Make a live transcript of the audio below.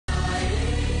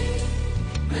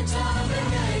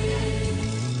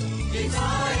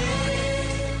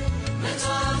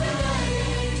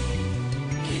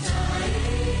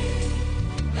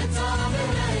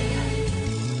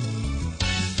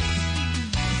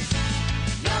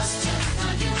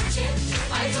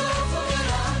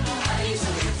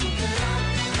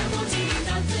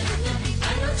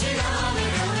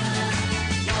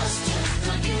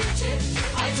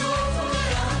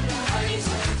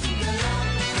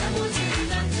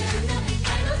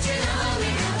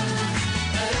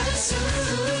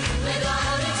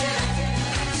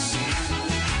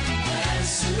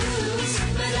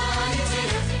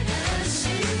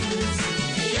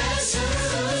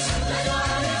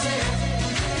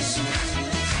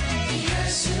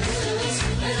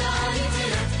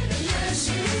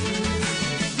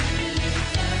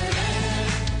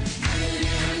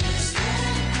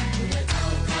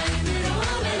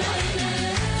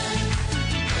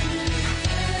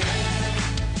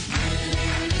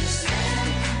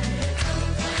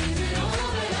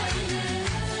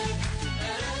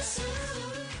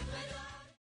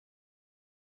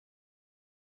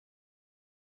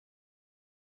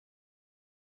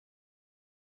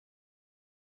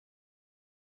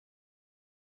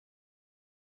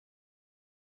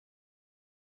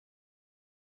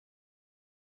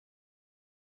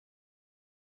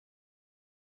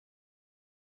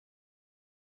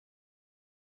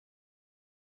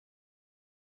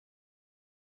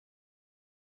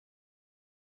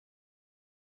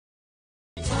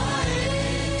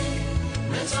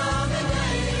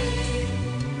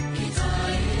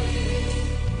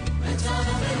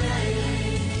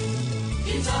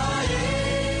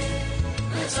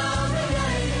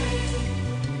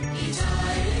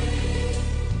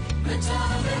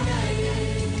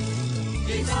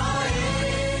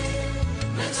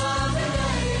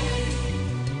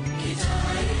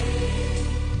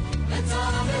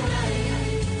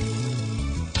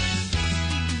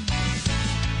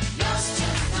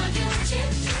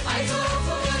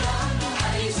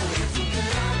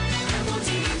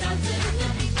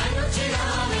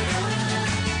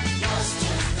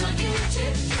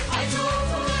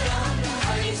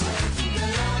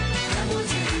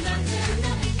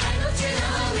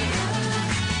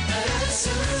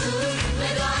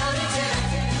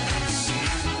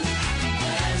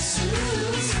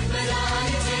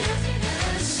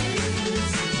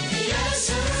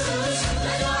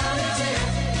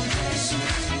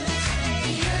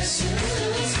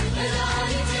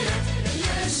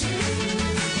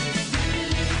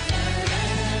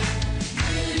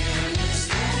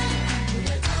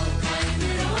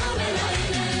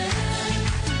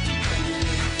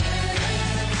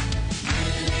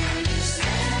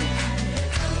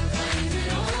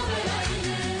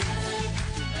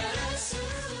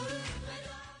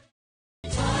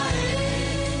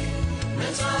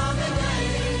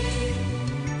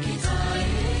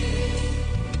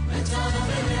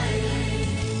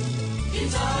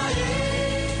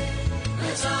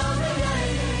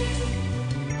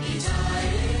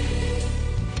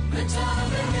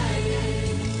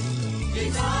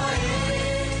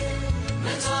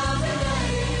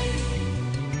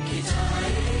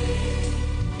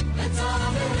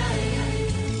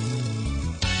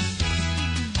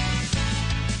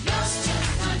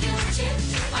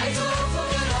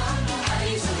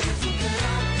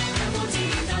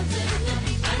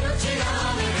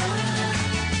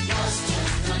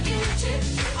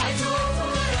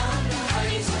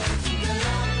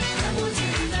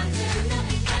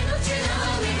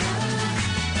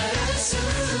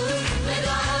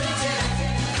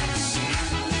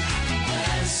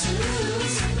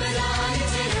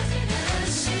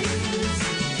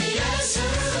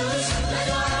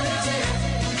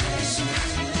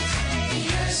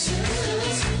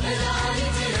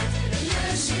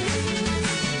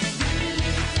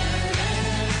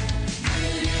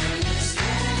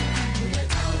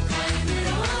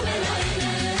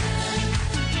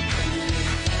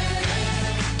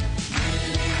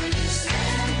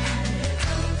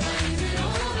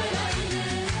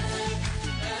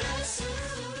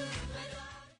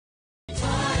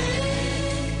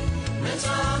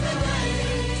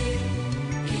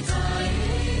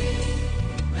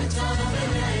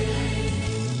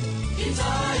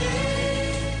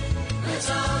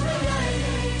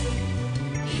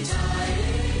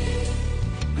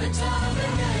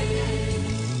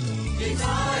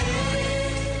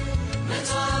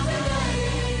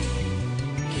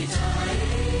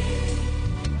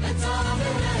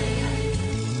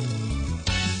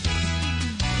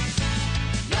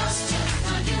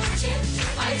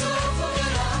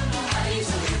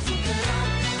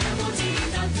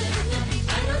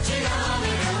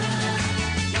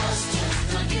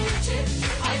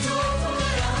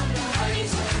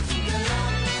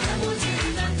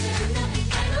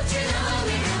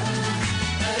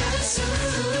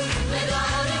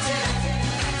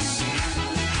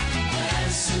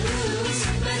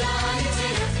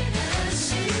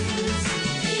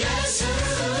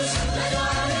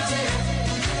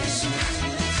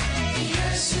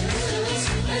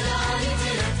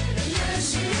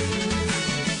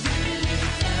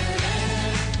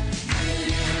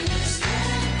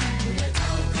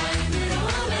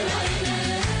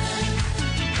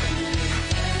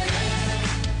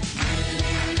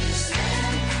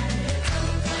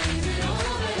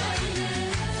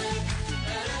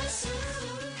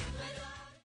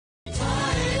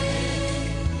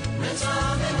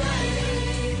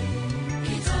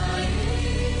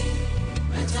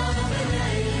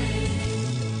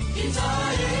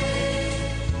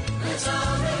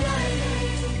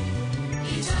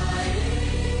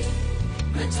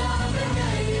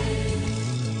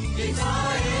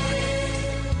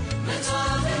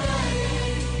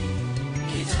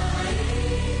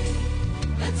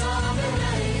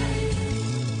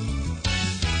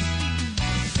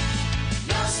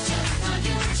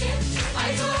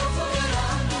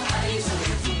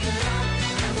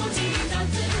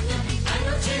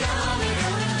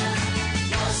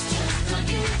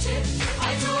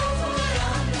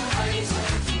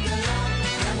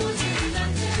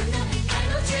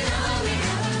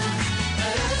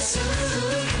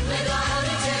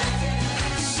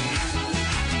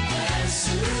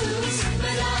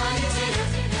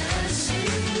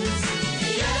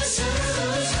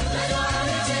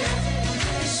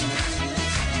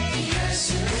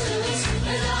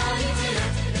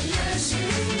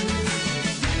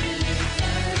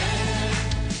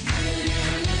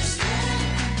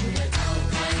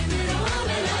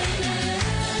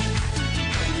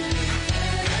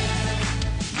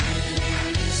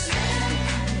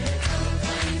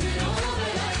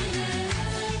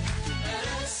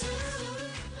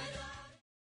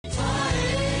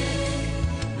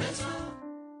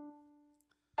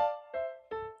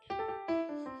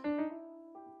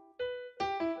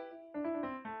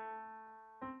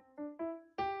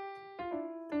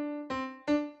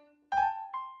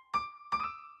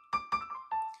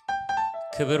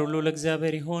ክብር ሁሉ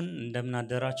ለእግዚአብሔር ይሁን። እንደምን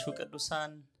አደራችሁ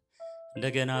ቅዱሳን።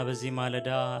 እንደገና በዚህ ማለዳ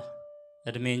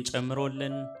እድሜን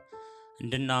ጨምሮልን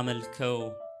እንድናመልከው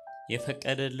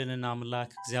የፈቀደልንን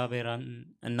አምላክ እግዚአብሔርን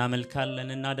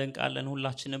እናመልካለን፣ እናደንቃለን።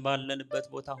 ሁላችንም ባለንበት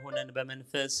ቦታ ሆነን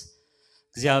በመንፈስ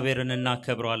እግዚአብሔርን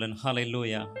እናከብረዋለን።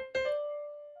 ሃሌሉያ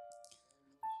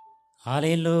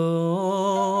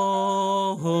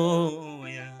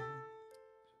ሃሌሉያ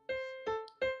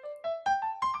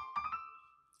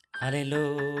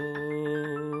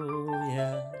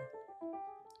Hallelujah,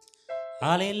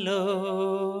 hallelujah.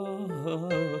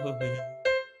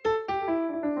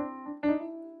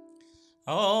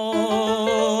 Oh,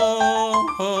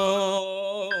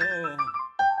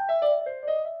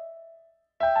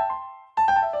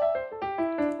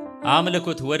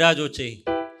 አምልኩት ወዳጆቼ።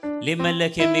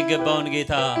 ሊመለክ የሚገባውን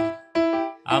ጌታ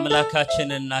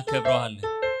አምላካችንን እናከብረዋለን።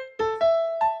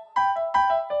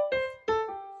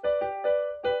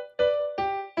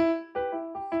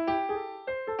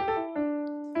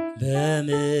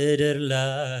 በምድር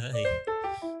ላይ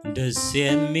ደስ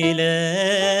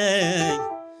የሚለኝ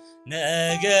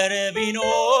ነገር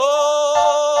ቢኖር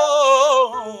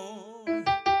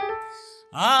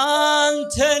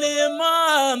አንተን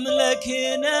ማምለክ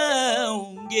ነው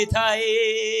ጌታዬ፣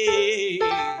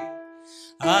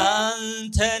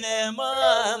 አንተን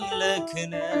ማምለክ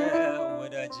ነው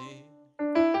ወዳጄ፣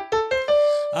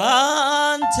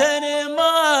 አንተን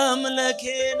ማምለክ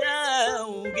ነው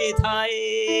ጌታዬ፣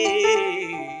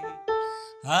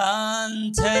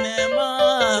 አንተን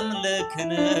ማምለክ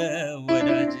ነው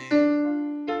ወዳጄ።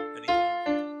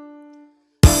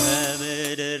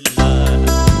 በምድር ላይ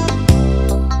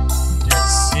ደስ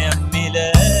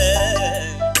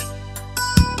የሚለኝ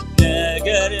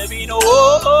ነገር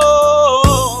ቢኖር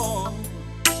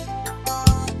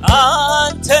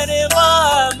አንተን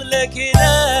ማምለክ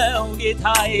ነው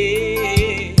ጌታዬ፣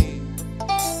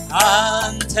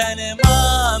 አንተን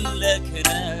ማምለክ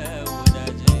ነው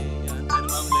ወዳጄ፣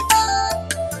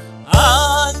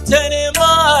 አንተን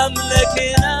ማምለክ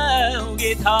ነው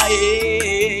ጌታዬ፣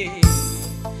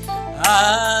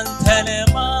 አንተን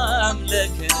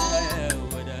ማምለክ ነው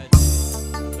ወዳጄ።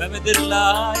 በምድር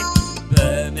ላይ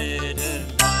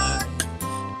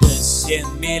ደስ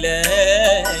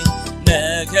የሚለኝ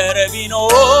ነገር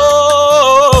ቢኖር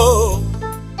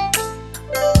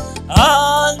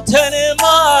አንተን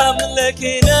ማምለክ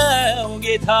ነው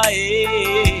ጌታዬ፣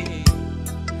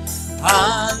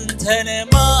 አንተን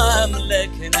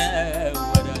ማምለክ ነው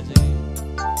ወዳጄ፣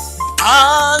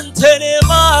 አንተን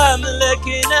ማምለክ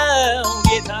ነው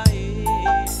ጌታዬ፣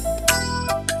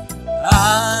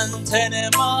 አንተን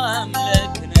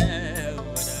ማምለክ ነው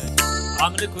ወዳጄ።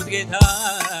 አምልኩት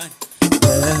ጌታን።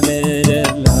 በምድር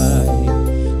ላይ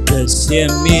ደስ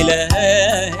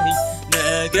የሚለኝ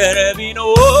ነገር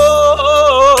ቢኖር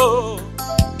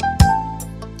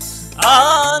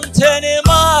አንተን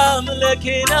ማምለክ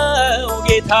ነው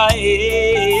ጌታዬ፣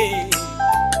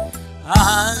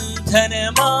 አንተን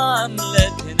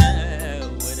ማምለክ ነው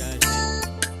ወዳጄ፣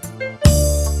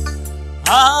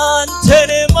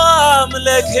 አንተን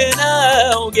ማምለክ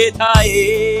ነው ጌታዬ፣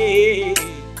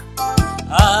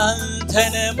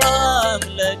 አንተን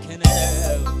ማምለክ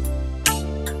ነው።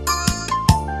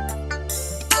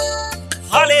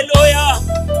 ሃሌሉያ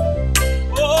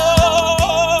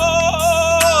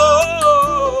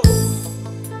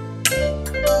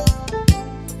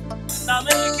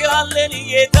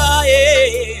ጌታዬ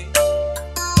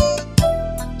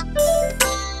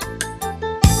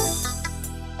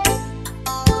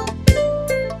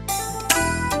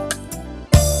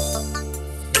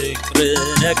ፍቅር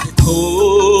ነክቶኛል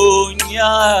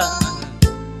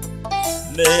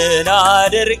ምን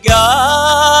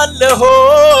አደርጋለሁ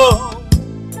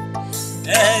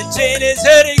እጄን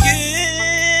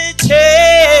ዘርግቼ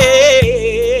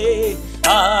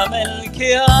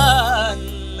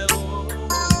አመልክሃለሁ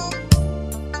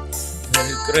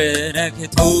ፍቅር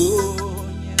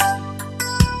ነክቶኛል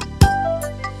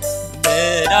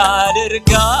ምን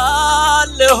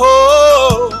አደርጋለሁ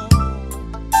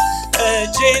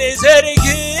እጄን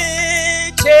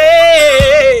ዘርግቼ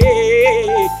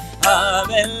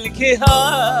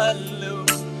አመልክሃለሁ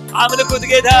አምልኩት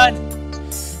ጌታን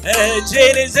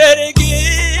እጄን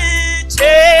ዘርግቼ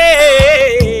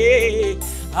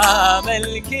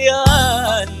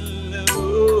አመልክሃለሁ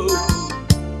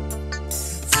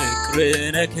ፍቅር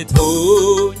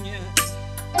ነክቶኛል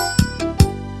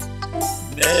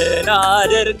ምን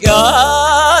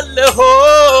አደርጋለሁ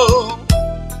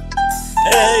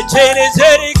እጄን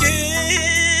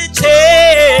ዘርግቼ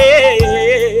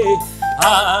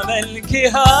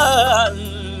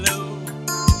አመልክሃለሁ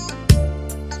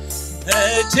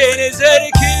እጄን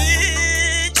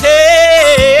ዘርግቼ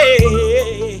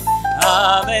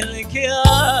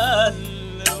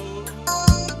አመልክሃለሁ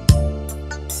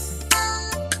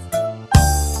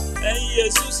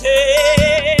ኢየሱሴ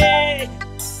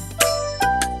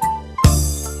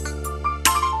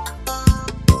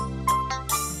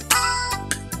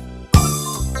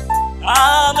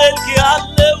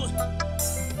አመልክሃለሁ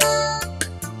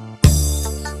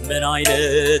ምን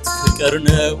አይነት ፍቅር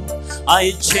ነው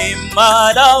አይቼም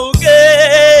አላውቀው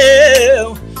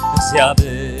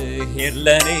እግዚአብሔር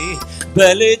ለኔ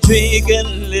በልጁ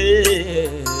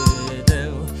ገለጠው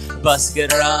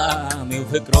ባስገራሚው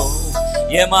ፍቅሩ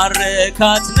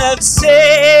የማረካት ነፍሴ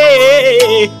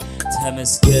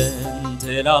ተመስገን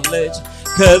ትላለች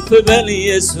ከፍ በል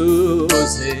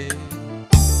ኢየሱስ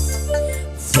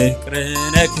ፍቅር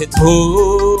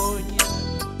ነክቶኛል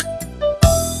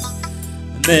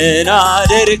ምን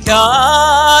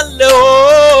አደርጋለሁ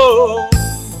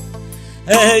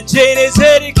እጄን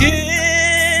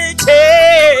ዘርግቼ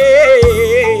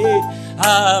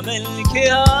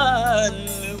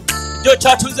አመልክሃለሁ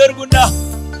እጆቻችሁን ዘርጉና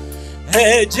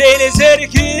እጄን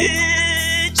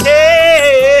ዘርግቼ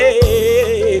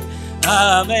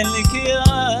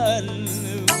አመልክሃለሁ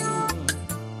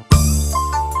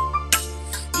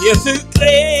የፍቅሬ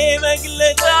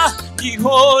መግለጫ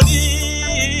ይሆን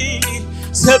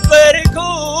ሰበርኩት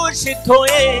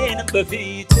ሽቶዬን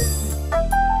በፊት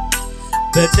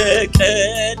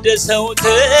በተቀደሰው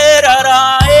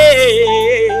ተራራዬ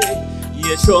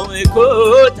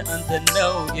የሾምኩት አንተን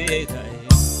ነው ጌታዬ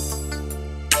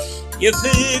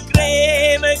የፍቅሬ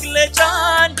መግለጫ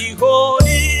እንዲሆን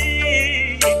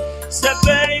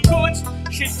ሰበርኩት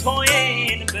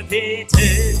ሽቶዬን በፊት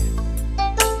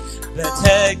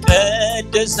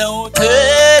በተቀደሰው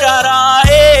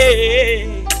ተራራዬ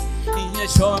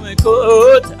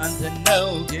የሾምኩት አንተን ነው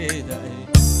ጌታዬ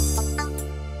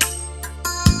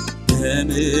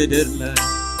በምድር ላይ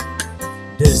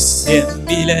ደስ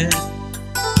የሚለን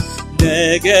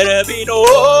ነገር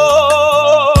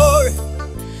ቢኖር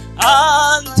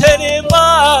አንተን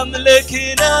ማምለክ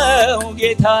ነው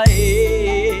ጌታዬ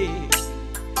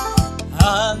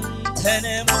አንተን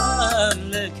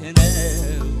ማምለክ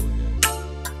ነው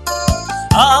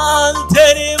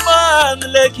አንተን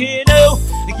ማምለክ ነው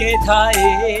ጌታዬ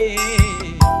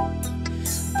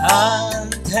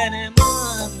አንተን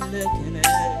ማምለክ ነው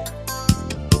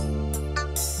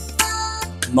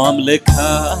ማምለክ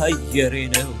አየሬ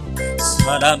ነው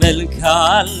ሳላመልክ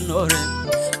አልኖርም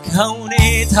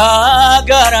ከሁኔታ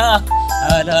ጋራ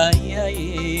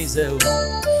አላያይዘው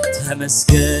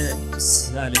ተመስገን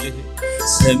ሳልል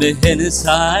ስምህን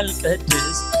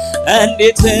ሳልቀድስ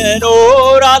እንዴት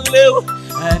እኖራለሁ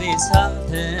እኔ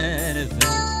ሳልተነፍስ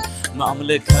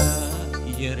ማምለክ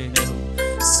አየሬ ነው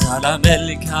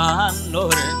ሳላመልክ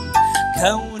አልኖርም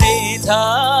ከሁኔታ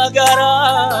ጋራ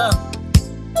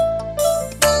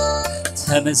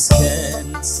ተመስገን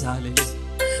ሳልል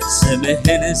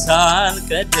ስምህን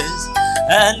ሳልቀድስ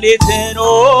እንዴት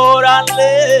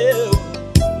እኖራለሁ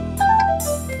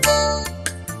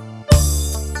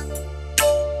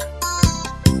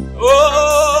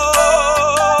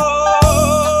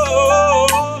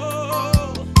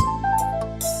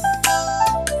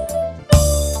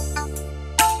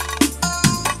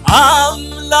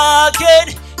አምላኬን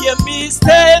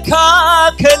የሚስተካከለው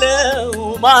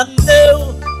ማነው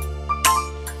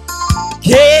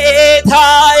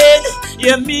ጌታዬን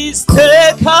የሚስተካከለው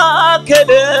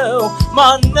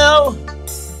ማነው?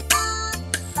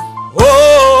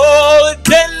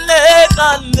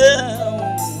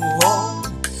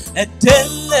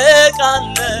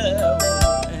 እደነቃለሁ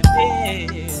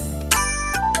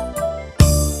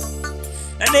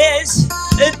እኔስ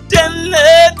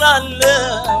እደነቃለሁ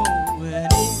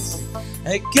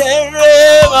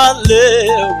እገረማለሁ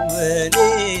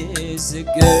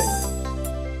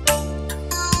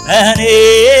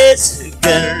እኔስ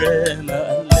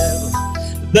እገረማለሁ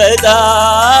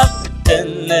በጣም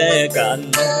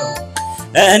እደነቃለሁ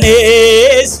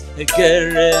እኔስ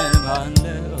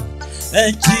እገረማለሁ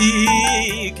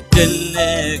እጅግ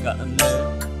እደነቃለሁ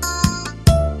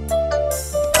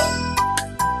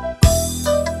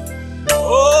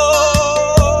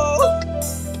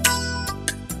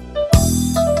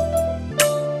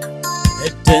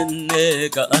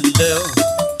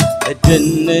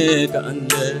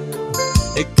እደነቃለሁ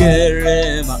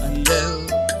እገረማለሁ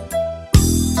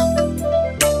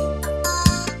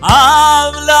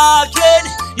አምላኬን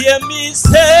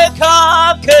የሚስተካከለው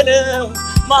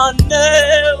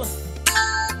ማነው?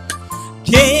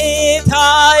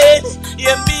 ጌታዬን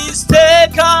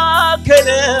የሚስተካከለው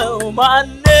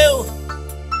ማነው?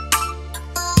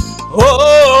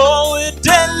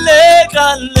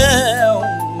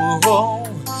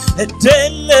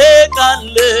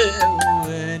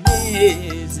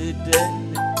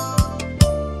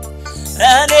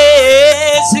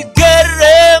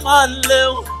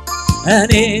 እደነቃለሁ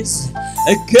እኔስ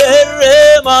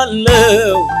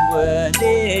እገረማለሁ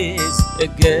እኔስ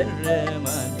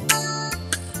እገረማለሁ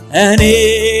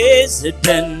እኔስ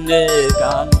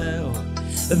እደነቃለሁ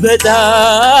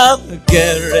በጣም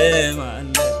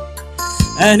እገረማለሁ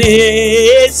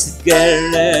እኔስ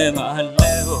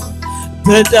እገረማለሁ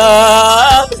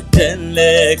በጣም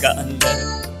እደነቃለሁ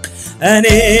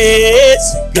እኔስ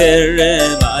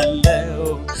እገረማለሁ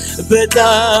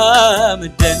በጣም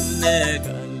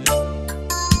እደነቃለሁ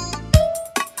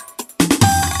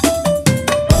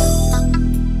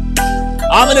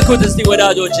አምልኩት እስቲ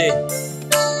ወዳጆቼ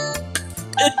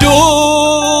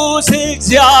ቅዱስ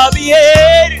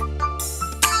እግዚአብሔር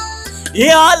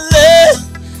ያለ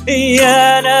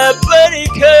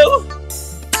የነበርከው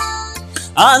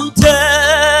አንተ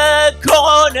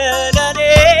ኮነ ለኔ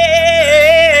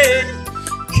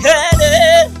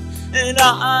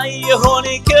ከላይ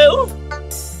የሆንከው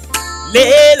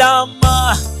ሌላማ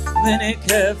ምን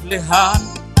ከፍልሃል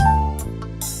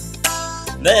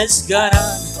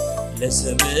ምስጋናን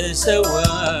ለስምህ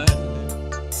ሰዋል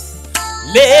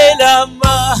ሌላማ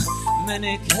ምን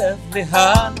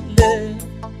ከፍልሃል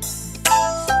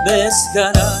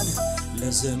ምስጋናን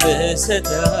ለስምህ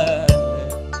ሰጣል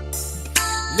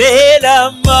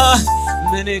ሌላማ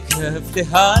ምን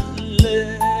ከፍልሃል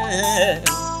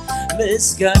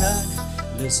ምስጋናን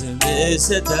ለስምህ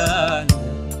ሰጣል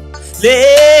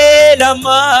ሌላማ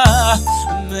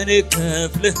ምን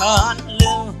ከፍልሃል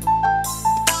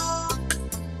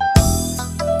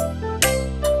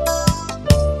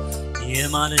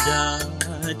የማለዳ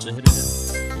ጨረር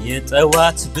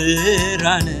የጠዋት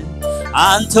ብርሃን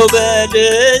አንተው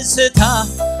በደስታ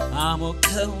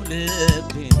አሞከው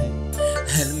ልቤን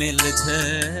ህልሜን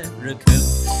ልተርከው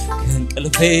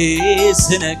ከእንቅልፌ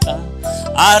ስነቃ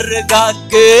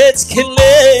አረጋገጥክልኝ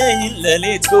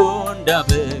ሌሊቱ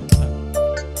እንዳበቃ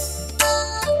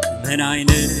ምን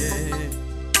አይነት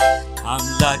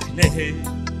አምላክ ነህ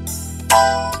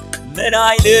ምን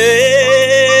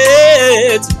አይነት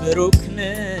ብሩክ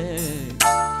ነህ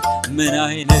ምን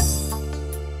አይነት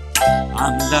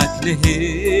አምላክ ነህ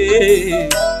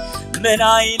ምን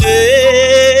አይነት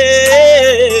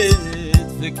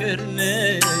ፍቅር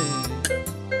ነህ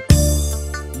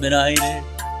ምን አይነት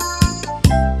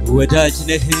ወዳጅ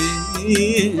ነህ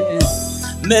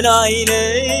ምን አይነት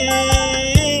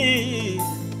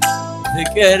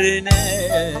ፍቅር ነህ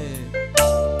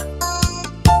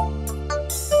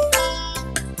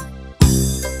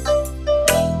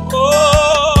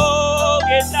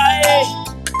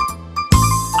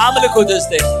አምልኩት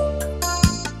እስቲ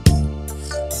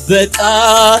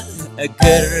በጣም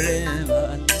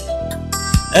እገረማለሁ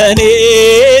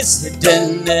እኔስ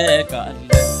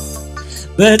እደነቃለሁ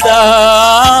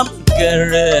በጣም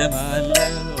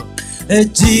እገረማለሁ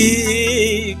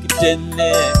እጅግ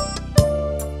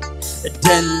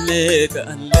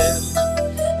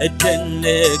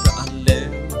እደነቃለሁ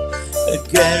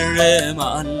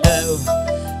እገረማለሁ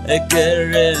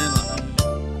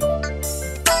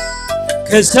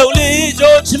ከሰው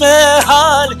ልጆች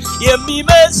መሃል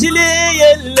የሚመስል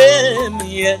የለም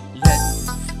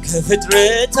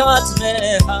ከፍጥረታት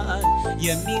መሃል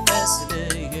የሚመስል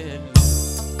የለም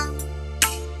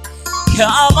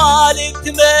ከአማልክት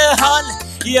መሃል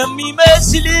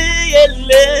የሚመስል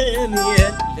የለም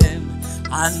የለም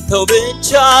አንተው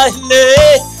ብቻ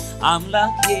ነህ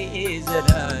አምላኬ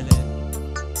ዘላለም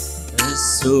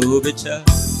እሱ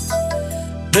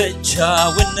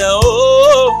ብቻውን ነው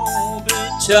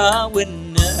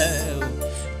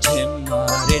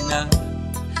ጀማሪና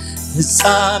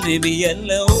ፍጻሜም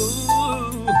የለው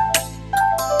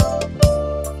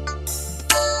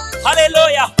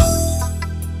ሃሌሉያ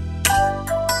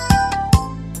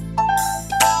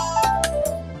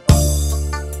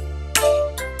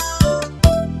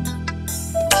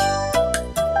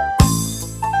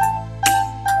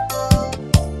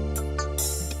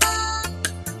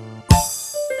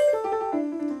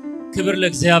ክብር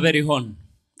ለእግዚአብሔር ይሁን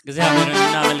እግዚአብሔርን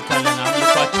እናመልካለን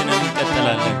አምልኳችንን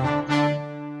እንቀጥላለን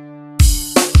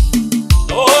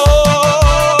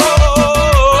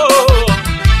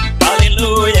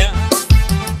ሃሌሉያ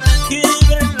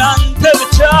ክብር ላንተ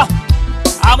ብቻ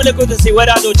አምልኩት እስቲ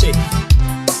ወዳጆቼ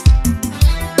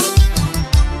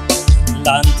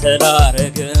ላንተ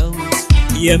ላረገው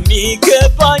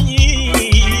የሚገባኝ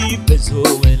ብዙ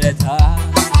ውለታ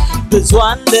ብዙ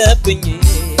አለብኝ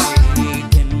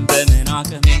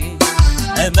በመናቀሜ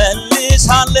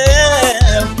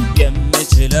እመልሳለሁ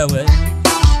የምችለው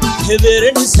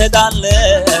ክብርን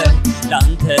ሰጣለሁ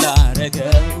ላንተ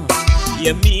ላረገው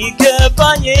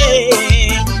የሚገባኝ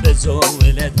ብዙ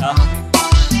ውለታ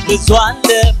ብዙ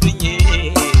አለብኝ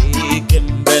ግን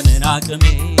በመናቀሜ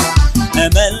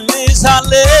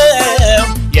እመልሳለሁ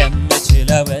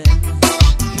የምችለው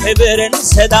ክብርን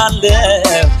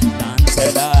ሰጣለሁ ላንተ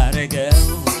ላረገው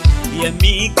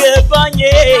የሚገባኝ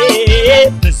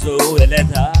ብዙ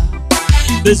ውለታ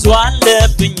ብዙ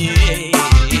አለብኝ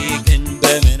ግን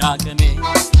በመናቀሜ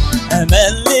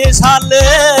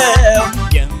እመልሳለሁ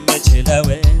የምችለው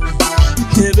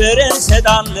ክብርን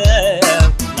ሰጣለሁ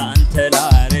ላንተ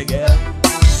ላረገው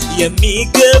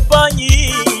የሚገባኝ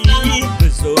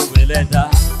ብዙ ውለታ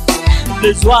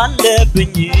ብዙ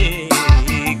አለብኝ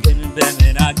ግን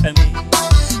በመናቀሜ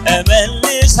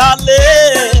እመልሳለሁ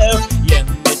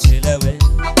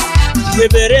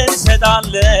ክብርን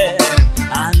ሰጣለሁ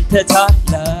አንተ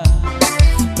ታላቅ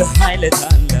በኃይል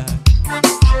ታላቅ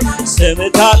ስም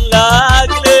ታላቅ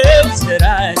ነው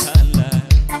ስራህ ታላቅ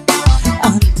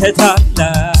አንተ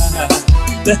ታላቅ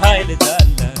በኃይል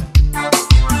ታላቅ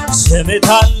ስም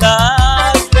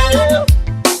ታላቅ ነው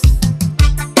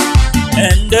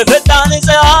እንደ ፈጣን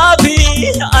ጸሐፊ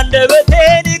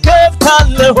አንደበቴን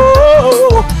ከፍታለሁ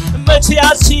መቼ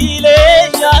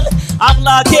ያስችለኛል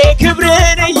አምላኬ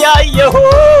ክብርን ያየሁ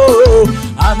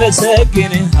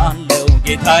አመሰግንሃለሁ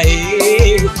ጌታዬ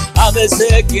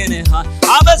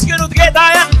አመስግኑት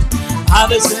ጌታዬን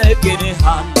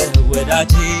አመሰግንሃለሁ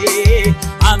ወዳጄ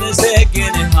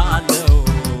አመሰግንሃለሁ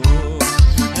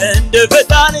እንደ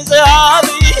ፈጣን ጸሐፊ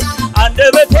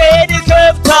አንደበቴን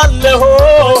ከፍታለሁ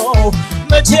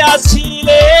መቼ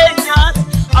ያስችለኛል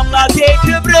አምላኬ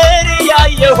ክብርን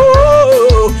ያየሁ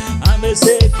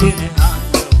አመሰግንሃለሁ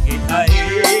ጌታዬ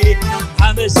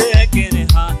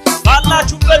አመሰግንሃለሁ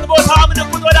ባላችሁበት ቦታ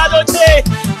አምልኩት ወዳጆቼ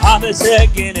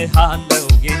አመሰግንሃለሁ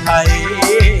ጌታዬ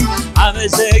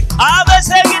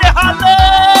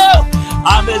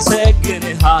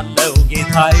አመሰግንሃለሁ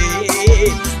ጌታዬ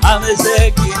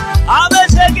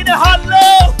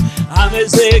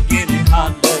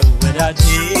አመሰግንሃለሁ ወዳጄ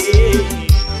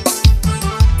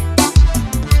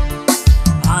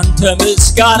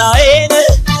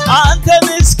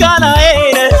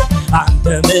አንተ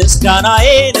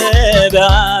ምስጋናዬን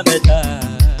በዓመታት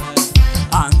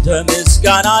አንተ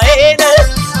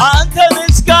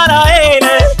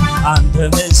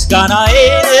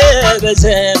ምስጋናዬን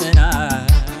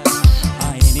በዘመናት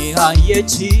አይኔ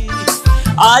አየች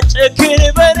አጨክን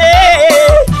በኔ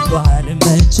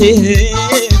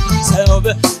ባልመችህም ሰው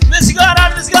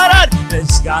ምስጋናን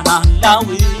ላዊ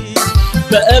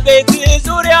በቤት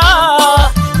ዙሪያ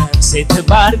ነፍሴ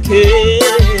ትባርክ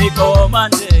ቆማ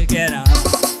እንደገና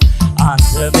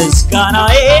አንተ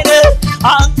ምስጋናዬን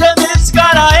አንተ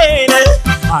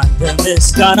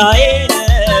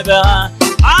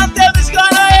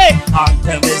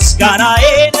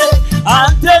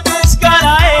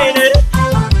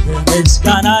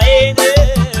ምስጋናዬን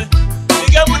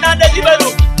ይገቡና እንደዚህ በሉ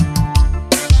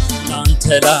ላንተ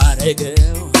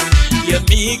ላረገው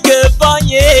የሚገባኝ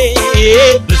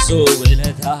ብዙ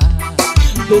ውለታ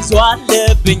ብዙ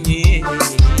አለብኝ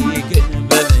ግን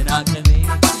በመናቀሜ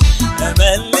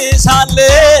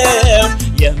እመልሳለሁ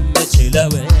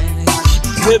የምችለው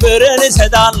ክብርን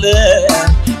ሰጣለሁ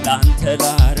ላንተ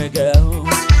ላረገው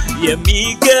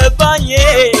የሚገባኝ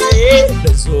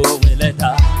ብዙ ውለታ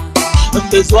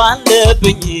ብዙ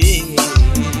አለብኝ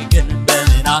ግን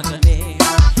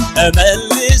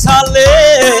እመልሳለሁ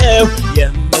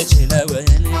የምችለውን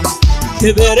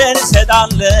ክብርን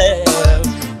ሰጣለሁ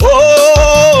ኦ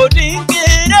ድንቅ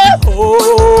ነህ ኦ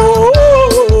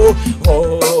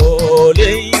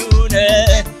ልዩ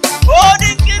ነህ ኦ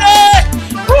ድንቅ ነህ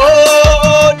ኦ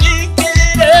ድንቅ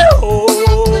ነህ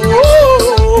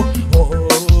ኦ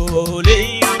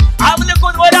ልዩ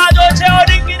አምልኩት ወዳጆቼ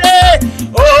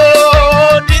ኦ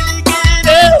ድንቅ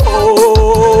ነህ ኦ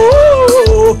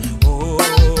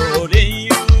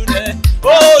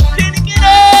ድንቅ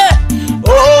ነህ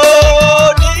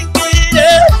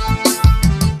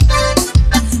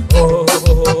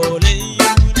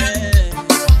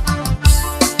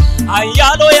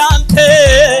አያሎ ያንተ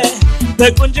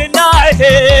በቁንጅናህ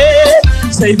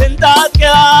ሰይፍን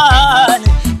ታጥቃን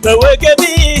በወገቤ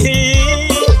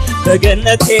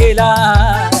በገነቴ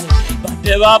ላይ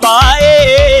በአደባባዬ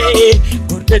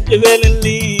ጉርድድ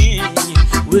በልልኝ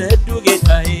ውዱ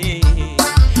ጌታዬ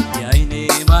የዓይኔ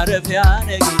ማረፊያ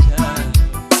ነህ ጌታ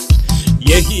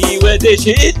የሕይወቴ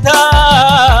ሽታ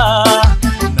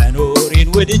መኖሬን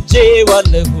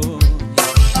ወድጄዋለሁ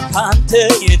ካንተ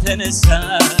የተነሳ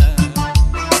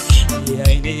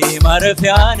የዓይኔ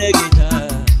ማረፊያ ነህ ጌታ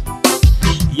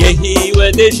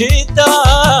የሕይወቴ ሽታ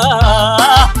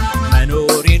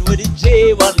መኖሬን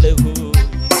ወድጄዋለሁ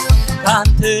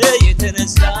ካንተ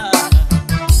የተነሳ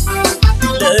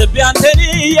ልቤ አንተን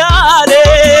እያለ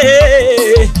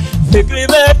ፍቅር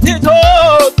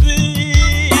በርትቶብኝ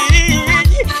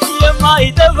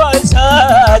የማይጠፋ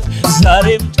እሳት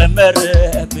ዛሬም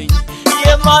ጨመረብኝ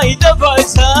የማይጠፋ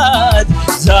እሳት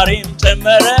ዛሬም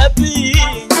ጨመረብኝ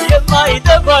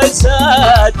የማይጠፋ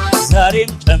እሳት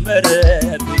ዛሬም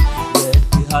ጨመረብኝ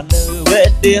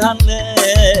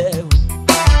ወድሃለሁ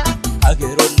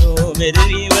አገር ሁሉ ምድር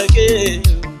ይወቅው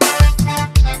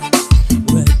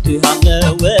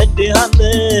ወድሃለሁ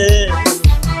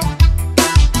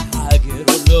አገር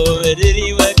ሁሉ ምድር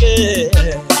ይወቅው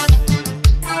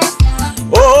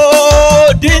ኦ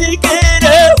ድንቅ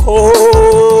ነህ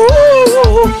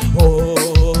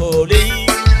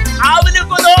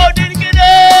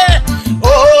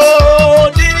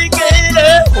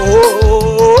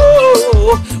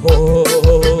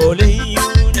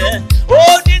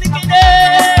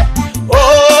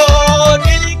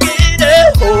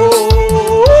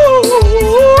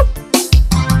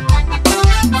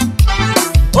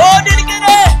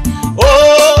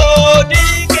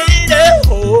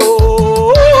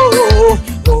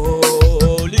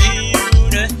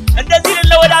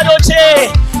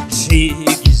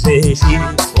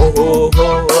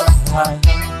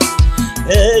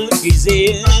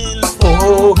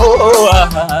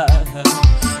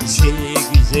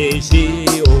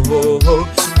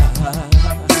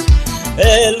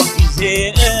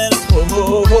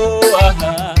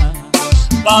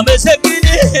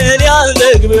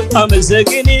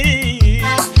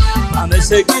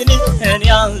ባመሰግንህ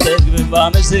ያልደግም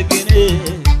ባመሰግንህ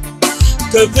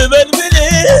ከፍ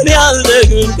በልብልህ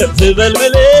ያልደግም ከፍ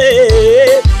በልብልህ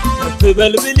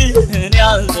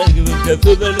ያልደግም ከፍ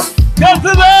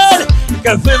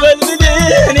በልብልህ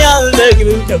ያልደግም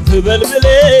ከፍ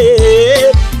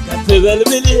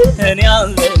በልብልህ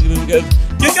ያልደግም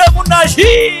ድገሙና ሺ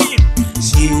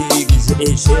ጊዜ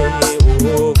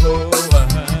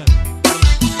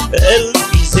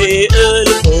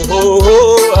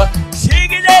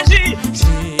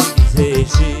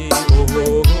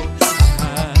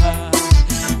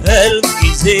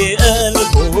ጊዜ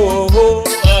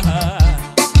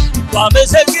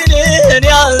ባመሰግንህ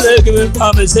ያልደግም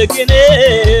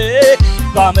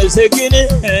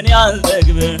ባመሰግንህ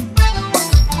ያልደግም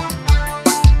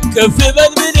ከፍ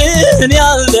በልብልህ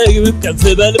ያልደግም ከፍ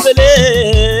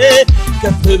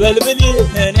በልብልህ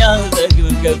ያልደግም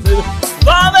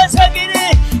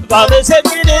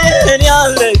ባመሰግንህ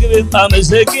ያልደግም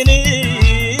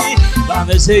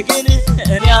ባመሰግንህ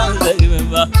ያልደግም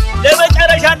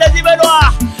ለመጨረሻ እንደዚህ በሏ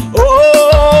ኦ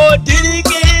ድንቅ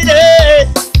ነህ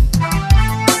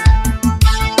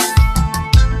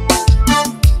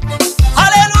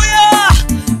ሃሌሉያ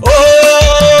ኦ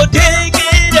ድንቅ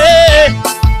ነህ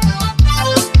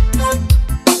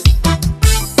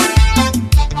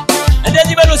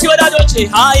እንደዚህ በሉ ሲወዳጆቼ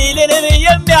ኃይልንም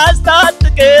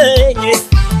የሚያስታጥቀኝ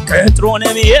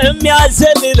ቅጥሩንም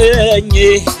የሚያዘልለኝ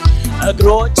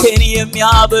እግሮቼን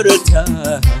የሚያበረታ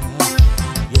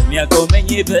የሚያቆመኝ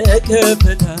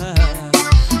በከፍታ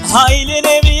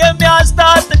ኃይልንም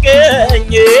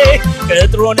የሚያስታጥቀኝ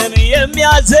ቅጥሩንም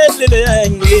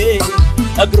የሚያዘልለኝ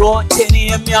እግሮቼን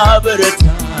የሚያበረታ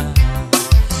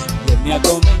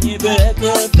የሚያቆመኝ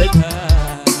በከፍታ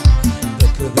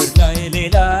በክብር ላይ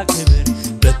ሌላ ክብር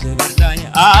በክብር ላይ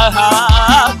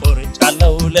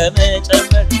ቆርጫለሁ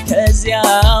ለመጨመር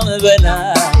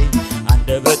በላይ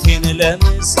አንደበቴን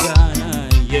ለምስጋና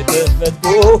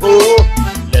የከፈትኩ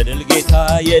ለድል ጌታ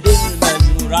የድል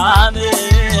መዝሙር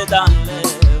አመጣለሁ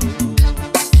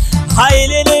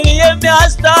ኃይልን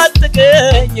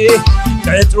የሚያስታጥቀኝ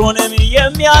ቅጥሩንም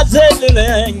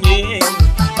የሚያዘልለኝ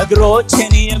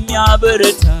እግሮቼን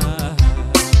የሚያበረታ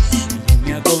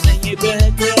የሚያቆመኝ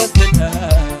በከፍታ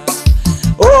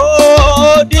ኦ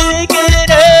ድንቅ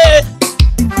ነህ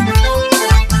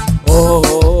ኦ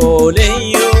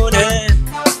ልዩ ነህ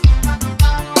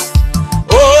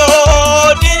ኦ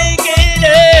ድንቅ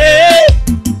ነህ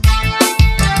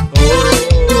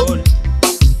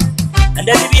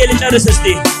እንደዚህ ብዬ ልጨርስ እስቲ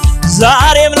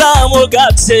ዛሬም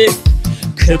ላሞጋግስ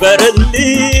ክበርልኝ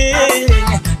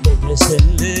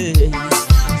ልድረስልኝ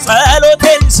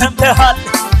ጸሎቴን ሰምተሃል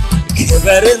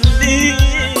ክበርልኝ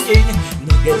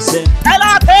ንገስልኝ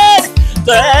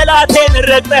ጠላቴን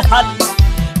ረግጠሃል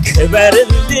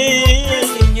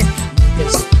ክበርልኝ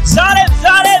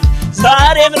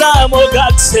ዛሬም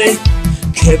ላሞጋግስ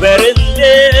ክበርልኝ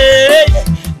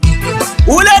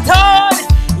ውለታን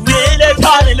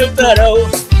ልበረው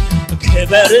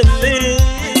ክበርልኝ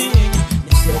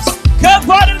ከፍ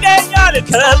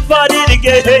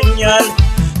አድርገኛል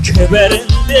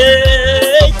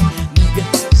ክበርልኝ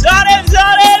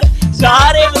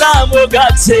ዛሬም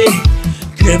ላሞጋግስ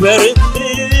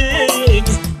ክበርልኝ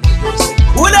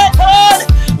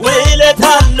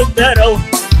ውለታን ልበረው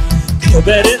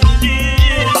ክበርልኝ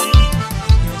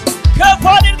ከፍ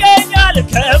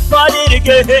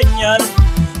አድርገኛል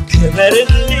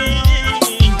ክበርልኝ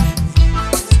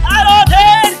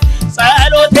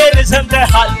ጸሎቴን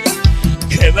ሰምተሃል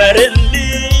ክበርልኝ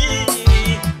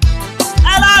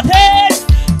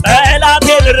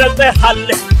ጠላቴን ረግጠሃል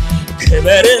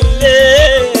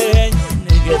ክበርልኝ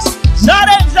ንገስ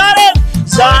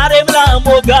ዛሬም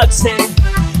ላሞጋግስ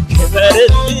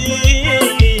ክበርልኝ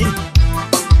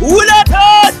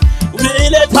ውለታን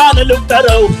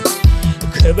ልቁጠረው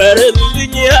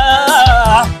ክበርልኝ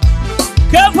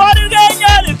ከፍ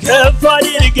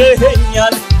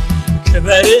አድርገኛል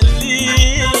ክበርልኝ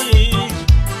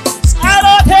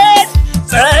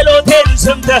ጸሎቴን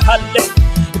ሰምተሃል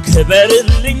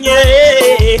ክበርልኝ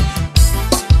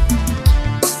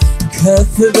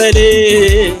ከፍ በል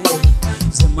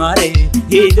ዝማሬ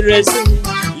ይድረስ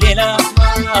ሌላማ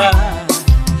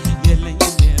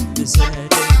የለኝም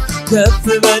የምሰጥ ከፍ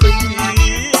በል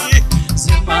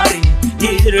ዝማሬ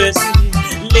ይድረስ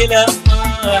ሌላማ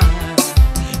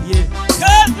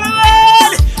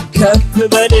ከፍ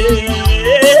በል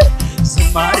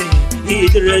ዝማሬ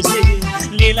ይድረስ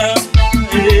ሌላማ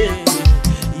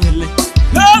የለኝም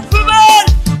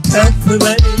ከፍ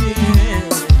በል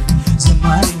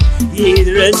ዝማሬ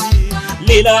ይድረስ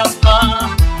ሌላማ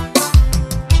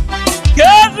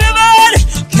ከፍ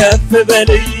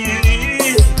በል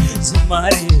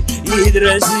ዝማሬ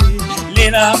ይድረስ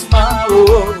ሌላማ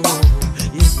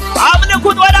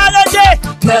አምልኩት ወዳጆቼ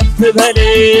ከፍ በል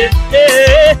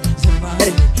ዝማሬ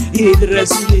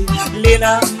ይድረስ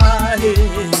ሌላማ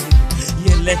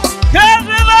የለኝም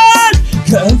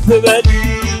ከፍ በል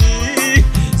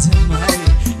ዝማሬ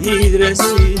ይድረስ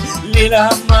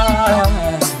ሌላማ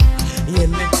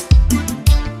የለኝም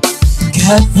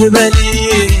ከፍ በል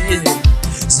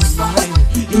ዝማሬ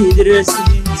ይድረስ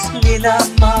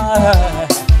ሌላማ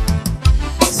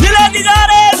ስለዚህ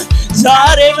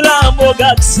ዛሬም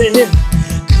ላሞጋግስ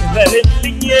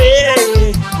ክበርልኝ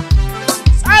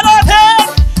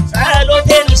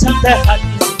ጸሎቴን ሰምተሃል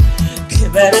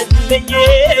ክበርልኝ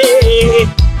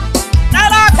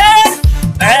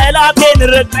ጠላቴን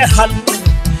ረግጠሃል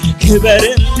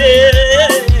ክበርልኝ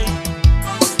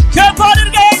ከፍ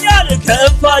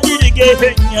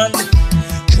አድርገኛል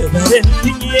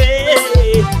ክበርልኝ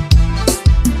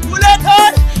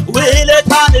ውለታን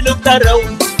ልቁጠረው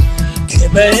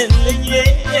ክበርልኝ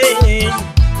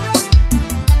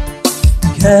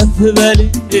ከፍ በል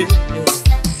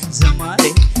ዝማሬ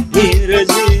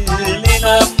ይድረስ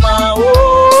ሌላማ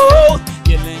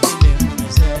የለኝም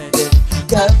የምሰጥ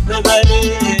ከፍ በል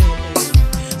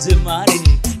ዝማሬ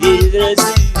ይድረስ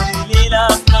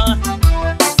ሌላማ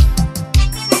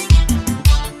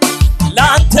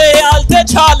ላንተ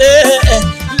ያልተቻለ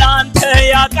ላንተ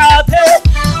ያቃተ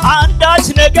አንዳች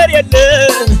ነገር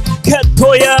የለም ከቶ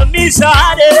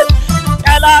የሚሳነ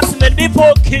ጠላት ምን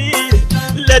ቢፎክር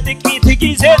ለጥቂት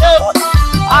ጊዜ ነው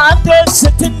አንተ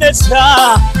ስትነሳ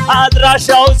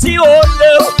አድራሻው ሲሆን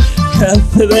ነው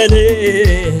ከፍ በል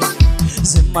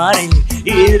ዝማሬ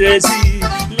ይድረስ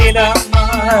ሌላማ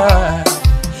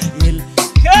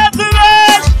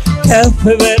ከፍ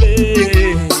በል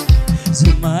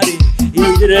ዝማሬ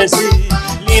ይድረስ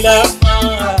ሌላማ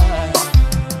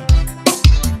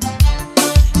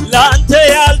ላንተ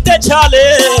ያልተቻለ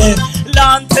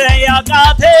ላንተ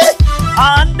ያቃተ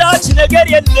አንዳች ነገር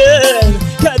የለም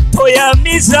ከቶ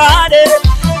የሚዛን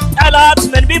ጠላት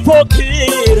ምን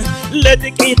ቢፎክር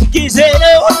ለጥቂት ጊዜ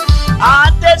ነው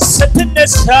አንተ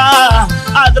ስትነሳ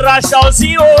አድራሻው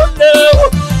ሲሆን ነው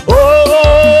ኦ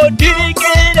ድንቅ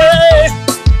ነህ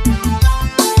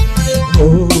ኦ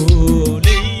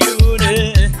ልዩ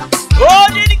ነህ ኦ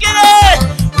ድንቅ ነህ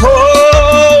ኦ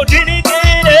ድንቅ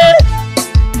ነህ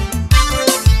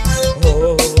ኦ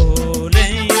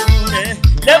ልዩ ነህ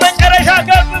ለመጨረሻ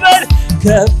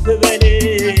ከፍ በል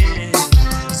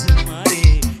ዝማሬ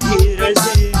ይረዝ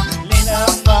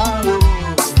ሌላማ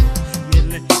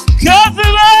የለም ከፍ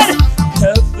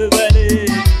በል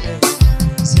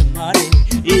ዝማሬ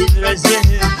ይረዝ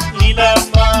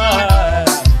ሌላማ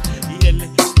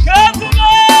የለም ከፍ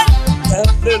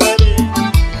በል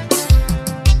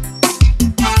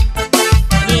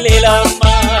ሌላማ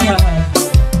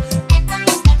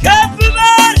ከፍ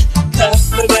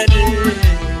በል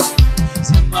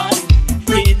ዝማሬ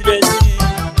ይረዝ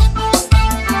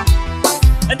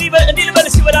እንዲህ ልበል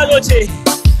እስኪ ወዳጆቼ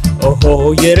ኦሆ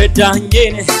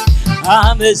የረዳኝን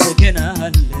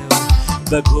አመሰግናለሁ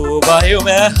በጉባኤው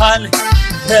መሃል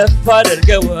ከፍ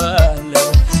አደርገዋለሁ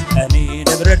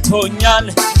እኔንም ረድቶኛል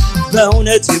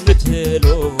በእውነት የምትሉ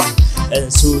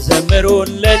እሱ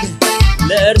ዘምሩለት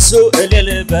ለእርሱ እልል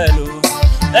በሉ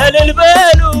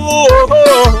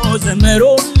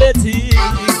ዘምሩለት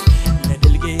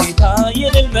ለድል ጌታ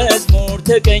የድል መዝሙር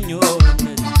ተገኙለት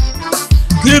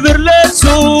ክብር ለእርሱ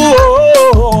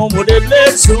ሞደል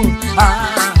ለእርሱ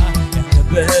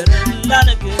ያከበረን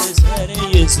ላነገሰን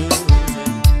ኢየሱስ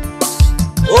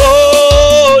ኦ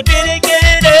ድንቅ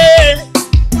ነህ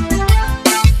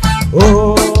ኦ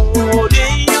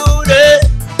ልዩ ነህ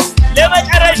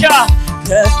ለመጨረሻ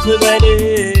ከፍ በል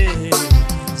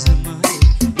ዝማሬ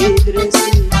ይድረስ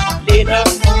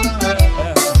ሌላማ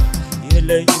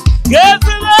የለኝም ከፍ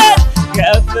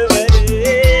በል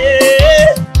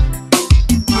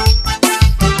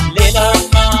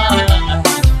ሌላማ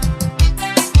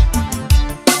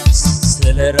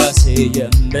ስለራሴ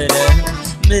የምለው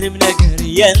ምንም ነገር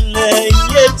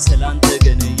የለኝም ስላንተ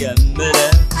ግን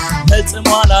የምለው ፈጽሞ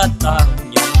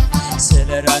አላጣሁኝም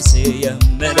ስለራሴ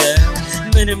የምለው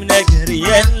ምንም ነገር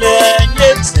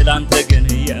የለኝም ስላንተ ግን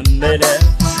የምለው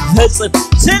ፈጽሞ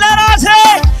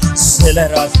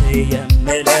ስለራሴ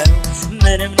የምለው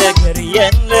ምንም ነገር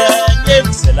የለኝም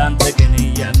ስላንተ ግን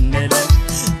የምለው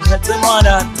ፈጽሞ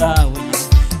አላጣሁኝም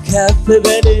ከፍ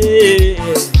በል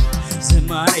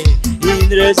ዝማሬ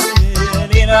ይድረስ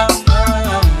ሌላማ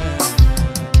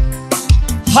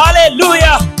ሃሌሉያ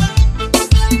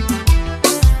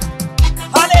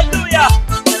ሃሌሉያ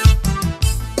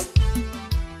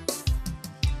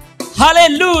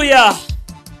ሃሌሉያ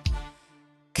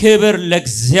ክብር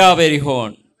ለእግዚአብሔር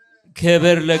ይሁን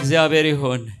ክብር ለእግዚአብሔር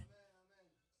ይሁን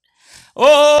ኦ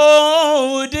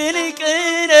ድንቅ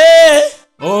ነህ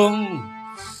ኦ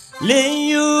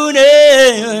ልዩ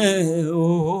ነህ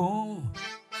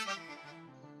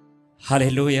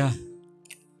ሃሌሉያ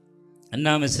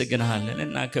እናመሰግንሃለን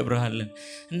እናከብርሃለን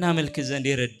እናመልክ ዘንድ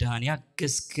የረዳህን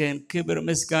ያገዝከን ክብር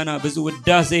ምስጋና ብዙ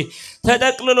ውዳሴ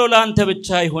ተጠቅልሎ ለአንተ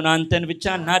ብቻ ይሁን አንተን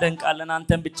ብቻ እናደንቃለን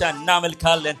አንተን ብቻ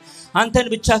እናመልካለን አንተን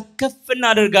ብቻ ከፍ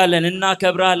እናደርጋለን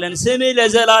እናከብርሃለን ስምህ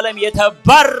ለዘላለም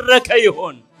የተባረከ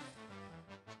ይሁን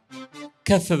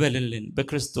ከፍ በልልን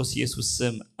በክርስቶስ ኢየሱስ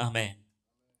ስም አሜን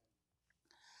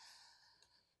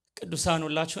ቅዱሳን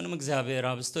ሁላችሁንም እግዚአብሔር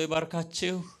አብዝቶ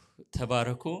ይባርካችሁ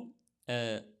ተባረኩ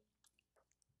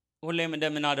ሁሌም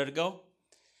እንደምናደርገው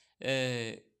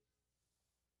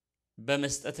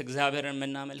በመስጠት እግዚአብሔርን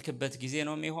የምናመልክበት ጊዜ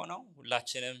ነው የሚሆነው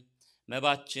ሁላችንም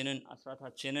መባችንን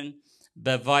አስራታችንን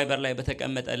በቫይበር ላይ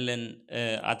በተቀመጠልን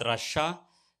አድራሻ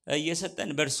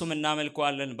እየሰጠን በርሱም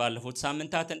እናመልከዋለን ባለፉት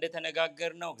ሳምንታት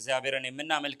እንደተነጋገርነው እግዚአብሔርን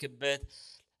የምናመልክበት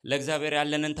ለእግዚአብሔር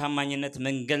ያለንን ታማኝነት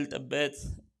መንገልጥበት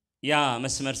ያ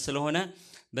መስመር ስለሆነ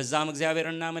በዛም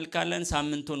እግዚአብሔርን እናመልካለን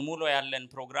ሳምንቱን ሙሉ ያለን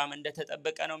ፕሮግራም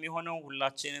እንደተጠበቀ ነው የሚሆነው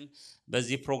ሁላችንም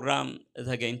በዚህ ፕሮግራም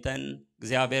ተገኝተን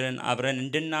እግዚአብሔርን አብረን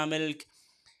እንድናመልክ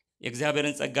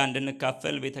የእግዚአብሔርን ጸጋ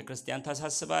እንድንካፈል ቤተክርስቲያን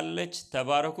ታሳስባለች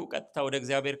ተባረኩ ቀጥታ ወደ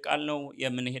እግዚአብሔር ቃል ነው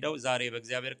የምንሄደው ዛሬ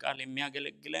በእግዚአብሔር ቃል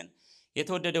የሚያገለግለን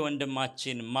የተወደደ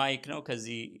ወንድማችን ማይክ ነው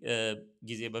ከዚህ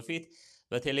ጊዜ በፊት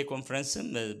በቴሌኮንፈረንስም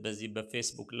በዚህ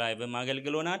በፌስቡክ ላይ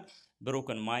በማገልግሎናል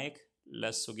ብሩክን ማይክ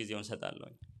ለሱ ጊዜውን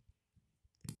ሰጣለሁ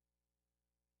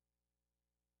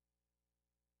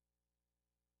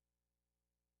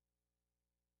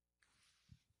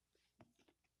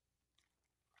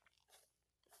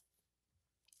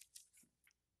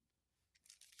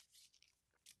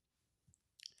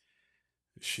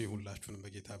ሁላችሁንም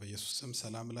በጌታ በኢየሱስ ስም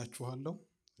ሰላም እላችኋለሁ።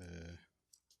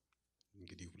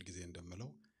 እንግዲህ ሁሉ ጊዜ እንደምለው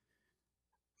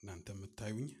እናንተ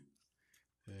የምታዩኝ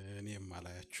እኔም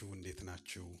ማላያችሁ እንዴት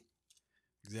ናችሁ?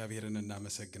 እግዚአብሔርን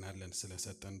እናመሰግናለን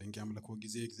ስለሰጠን ድንቅ አምልኮ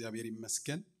ጊዜ እግዚአብሔር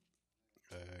ይመስገን።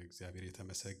 እግዚአብሔር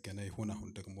የተመሰገነ ይሁን። አሁን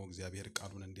ደግሞ እግዚአብሔር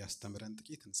ቃሉን እንዲያስተምረን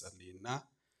ጥቂት እንጸልይና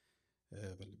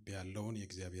በልብ ያለውን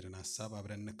የእግዚአብሔርን ሐሳብ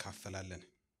አብረን እንካፈላለን።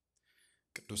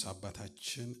 ቅዱስ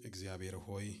አባታችን እግዚአብሔር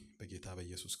ሆይ በጌታ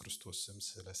በኢየሱስ ክርስቶስ ስም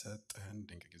ስለሰጠህን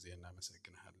ድንቅ ጊዜ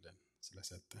እናመሰግንሃለን።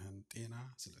 ስለሰጠህን ጤና፣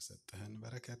 ስለሰጠህን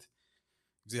በረከት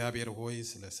እግዚአብሔር ሆይ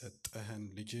ስለሰጠህን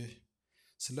ልጅ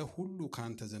ስለ ሁሉ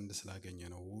ካንተ ዘንድ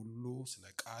ስላገኘነው ሁሉ ስለ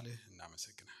ቃልህ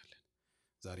እናመሰግንሃለን።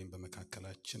 ዛሬም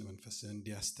በመካከላችን መንፈስህ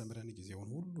እንዲያስተምረን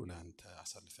ጊዜውን ሁሉ ለአንተ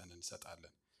አሳልፈን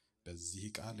እንሰጣለን። በዚህ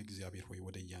ቃል እግዚአብሔር ሆይ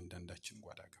ወደ እያንዳንዳችን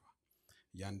ጓዳ ግባ፣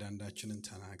 እያንዳንዳችንን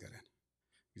ተናገረን።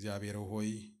 እግዚአብሔር ሆይ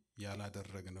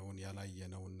ያላደረግነውን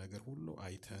ያላየነውን ነገር ሁሉ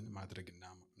አይተን ማድረግና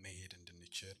መሄድ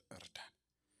እንድንችል እርዳን።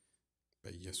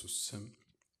 በኢየሱስ ስም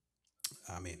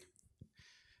አሜን።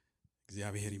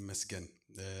 እግዚአብሔር ይመስገን።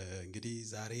 እንግዲህ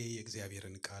ዛሬ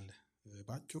የእግዚአብሔርን ቃል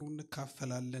ባጭሩ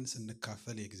እንካፈላለን።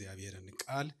 ስንካፈል የእግዚአብሔርን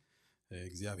ቃል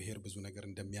እግዚአብሔር ብዙ ነገር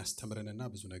እንደሚያስተምረንና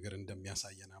ብዙ ነገር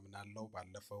እንደሚያሳየን አምናለሁ።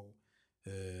 ባለፈው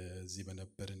እዚህ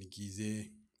በነበርን ጊዜ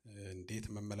እንዴት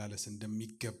መመላለስ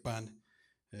እንደሚገባን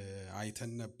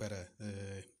አይተን ነበረ።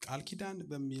 ቃል ኪዳን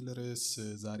በሚል ርዕስ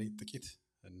ዛሬ ጥቂት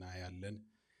እናያለን።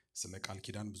 ስለ ቃል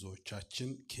ኪዳን ብዙዎቻችን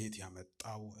ከየት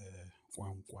ያመጣው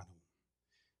ቋንቋ ነው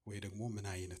ወይ ደግሞ ምን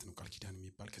አይነት ነው ቃል ኪዳን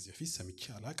የሚባል ከዚህ በፊት ሰምቼ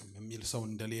አላቅም የሚል ሰው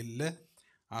እንደሌለ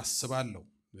አስባለሁ።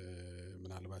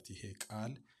 ምናልባት ይሄ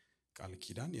ቃል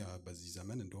ኪዳን በዚህ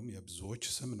ዘመን እንደውም የብዙዎች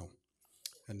ስም ነው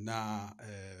እና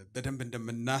በደንብ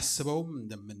እንደምናስበውም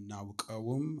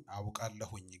እንደምናውቀውም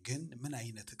አውቃለሁኝ። ግን ምን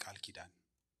አይነት ቃል ኪዳን?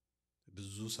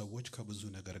 ብዙ ሰዎች ከብዙ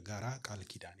ነገር ጋር ቃል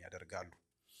ኪዳን ያደርጋሉ።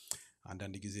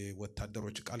 አንዳንድ ጊዜ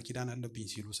ወታደሮች ቃል ኪዳን አለብኝ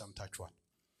ሲሉ ሰምታችኋል።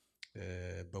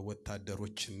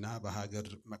 በወታደሮችና በሀገር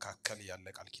መካከል ያለ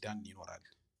ቃል ኪዳን ይኖራል።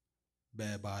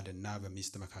 በባልና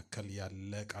በሚስት መካከል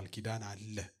ያለ ቃል ኪዳን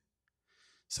አለ።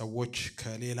 ሰዎች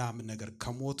ከሌላም ነገር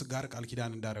ከሞት ጋር ቃል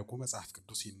ኪዳን እንዳደረጉ መጽሐፍ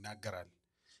ቅዱስ ይናገራል።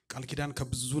 ቃል ኪዳን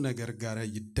ከብዙ ነገር ጋር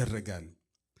ይደረጋል።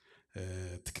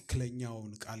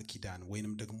 ትክክለኛውን ቃል ኪዳን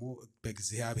ወይንም ደግሞ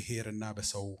በእግዚአብሔርና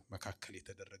በሰው መካከል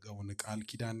የተደረገውን ቃል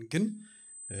ኪዳን ግን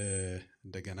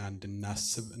እንደገና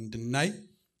እንድናስብ እንድናይ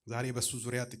ዛሬ በሱ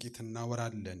ዙሪያ ጥቂት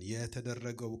እናወራለን።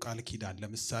 የተደረገው ቃል ኪዳን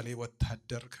ለምሳሌ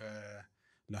ወታደር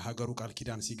ለሀገሩ ቃል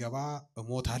ኪዳን ሲገባ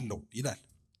እሞታለሁ ይላል።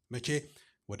 መቼ?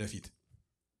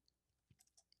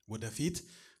 ወደፊት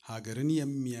ሀገርን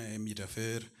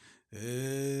የሚደፍር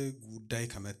ጉዳይ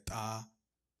ከመጣ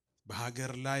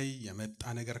በሀገር ላይ የመጣ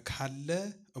ነገር ካለ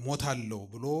እሞታለሁ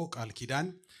ብሎ ቃል ኪዳን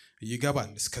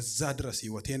ይገባል። እስከዛ ድረስ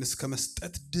ሕይወቴን እስከ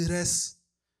መስጠት ድረስ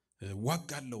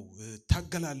ዋጋለሁ፣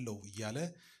 ታገላለሁ እያለ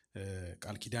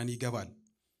ቃል ኪዳን ይገባል።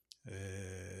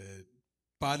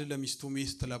 ባል ለሚስቱ፣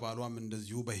 ሚስት ለባሏም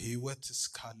እንደዚሁ በሕይወት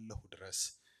እስካለሁ ድረስ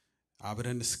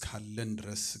አብረን እስካለን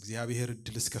ድረስ እግዚአብሔር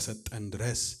እድል እስከሰጠን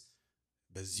ድረስ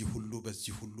በዚህ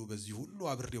ሁሉ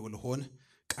አብሬው ልሆን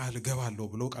ቃል ገባለሁ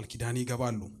ብሎ ቃል ኪዳን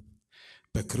ይገባሉ።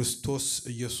 በክርስቶስ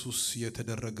ኢየሱስ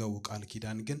የተደረገው ቃል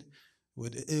ኪዳን ግን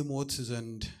ወደ ሞት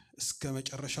ዘንድ እስከ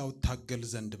መጨረሻው ታገል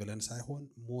ዘንድ ብለን ሳይሆን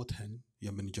ሞተን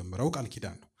የምንጀምረው ቃል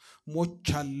ኪዳን ነው።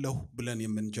 ሞቻለሁ ብለን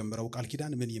የምንጀምረው ቃል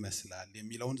ኪዳን ምን ይመስላል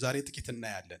የሚለውን ዛሬ ጥቂት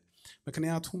እናያለን።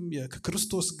 ምክንያቱም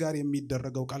ከክርስቶስ ጋር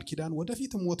የሚደረገው ቃል ኪዳን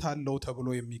ወደፊት ሞታለሁ ተብሎ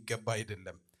የሚገባ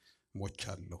አይደለም።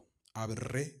 ሞቻለሁ፣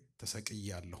 አብሬ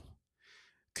ተሰቅያለሁ፣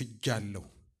 ክጃለሁ፣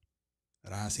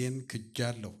 ራሴን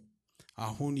ክጃለሁ።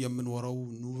 አሁን የምኖረው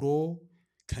ኑሮ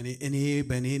እኔ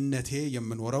በእኔነቴ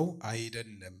የምኖረው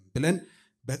አይደለም ብለን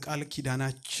በቃል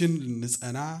ኪዳናችን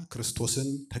ልንጸና ክርስቶስን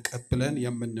ተቀብለን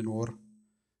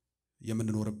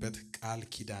የምንኖርበት ቃል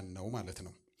ኪዳን ነው ማለት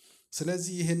ነው።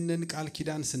 ስለዚህ ይህንን ቃል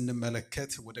ኪዳን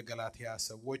ስንመለከት ወደ ገላትያ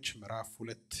ሰዎች ምዕራፍ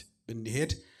 2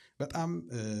 ብንሄድ በጣም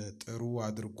ጥሩ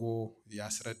አድርጎ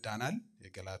ያስረዳናል።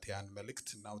 የገላትያን መልእክት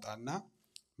እናውጣና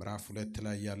ምዕራፍ 2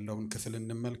 ላይ ያለውን ክፍል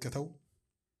እንመልከተው።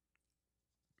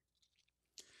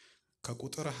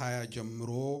 ከቁጥር 20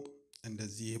 ጀምሮ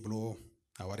እንደዚህ ብሎ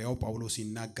ሐዋርያው ጳውሎስ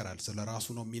ይናገራል። ስለራሱ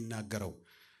ነው የሚናገረው።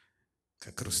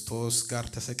 ከክርስቶስ ጋር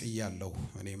ተሰቅያለሁ፣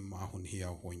 እኔም አሁን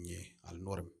ሕያው ሆኜ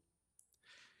አልኖርም፣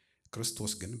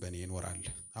 ክርስቶስ ግን በእኔ ይኖራል።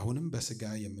 አሁንም በሥጋ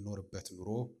የምኖርበት ኑሮ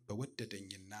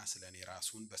በወደደኝና ስለኔ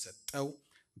ራሱን በሰጠው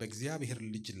በእግዚአብሔር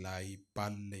ልጅ ላይ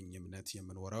ባለኝ እምነት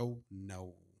የምኖረው ነው።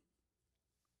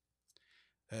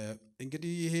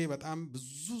 እንግዲህ ይሄ በጣም ብዙ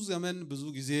ዘመን ብዙ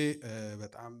ጊዜ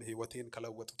በጣም ህይወቴን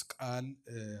ከለወጡት ቃል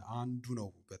አንዱ ነው።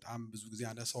 በጣም ብዙ ጊዜ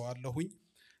አነሳዋለሁኝ።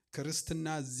 ክርስትና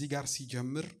እዚህ ጋር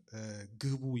ሲጀምር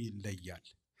ግቡ ይለያል።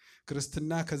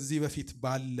 ክርስትና ከዚህ በፊት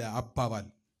ባለ አባባል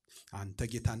አንተ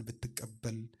ጌታን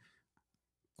ብትቀበል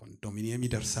ኮንዶሚኒየም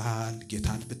ይደርሳል፣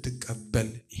 ጌታን ብትቀበል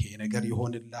ይሄ ነገር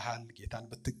ይሆንልሃል፣ ጌታን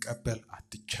ብትቀበል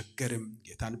አትቸገርም፣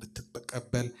 ጌታን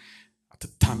ብትቀበል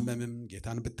አትታመምም፣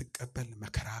 ጌታን ብትቀበል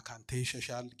መከራ ካንተ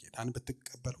ይሸሻል፣ ጌታን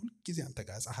ብትቀበል ሁሉ ጊዜ አንተ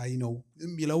ጋር ፀሐይ ነው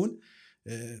የሚለውን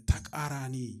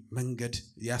ተቃራኒ መንገድ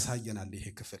ያሳየናል። ይሄ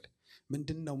ክፍል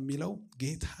ምንድነው የሚለው?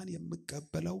 ጌታን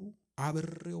የምቀበለው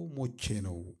አብሬው ሞቼ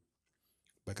ነው።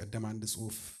 በቀደም አንድ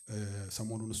ጽሁፍ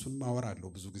ሰሞኑን እሱን ማወራለሁ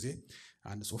ብዙ ጊዜ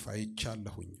አንድ ጽሁፍ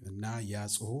አይቻለሁኝ እና ያ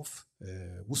ጽሁፍ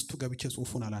ውስጡ ገብቼ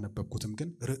ጽሁፉን አላነበብኩትም፣ ግን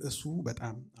ርዕሱ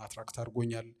በጣም አትራክት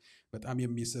አድርጎኛል። በጣም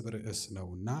የሚስብ ርዕስ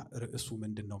ነውና ርዕሱ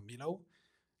ምንድነው የሚለው?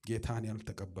 ጌታን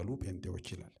ያልተቀበሉ ጴንጤዎች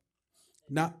ይላል።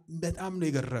 እና በጣም ነው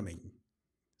የገረመኝ።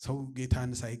 ሰው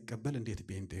ጌታን ሳይቀበል እንዴት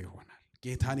ጴንጤ ይሆናል?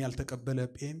 ጌታን ያልተቀበለ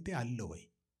ጴንጤ አለ ወይ?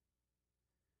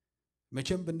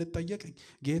 መቼም ብንጠየቅ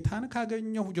ጌታን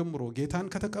ካገኘሁ ጀምሮ፣ ጌታን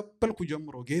ከተቀበልኩ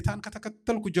ጀምሮ፣ ጌታን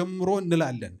ከተከተልኩ ጀምሮ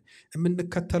እንላለን።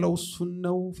 የምንከተለው እሱን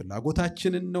ነው?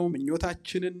 ፍላጎታችንን ነው?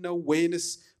 ምኞታችንን ነው? ወይንስ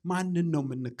ማንን ነው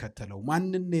የምንከተለው?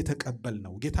 ማንን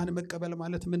የተቀበልነው? ጌታን መቀበል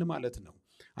ማለት ምን ማለት ነው?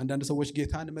 አንዳንድ ሰዎች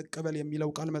ጌታን መቀበል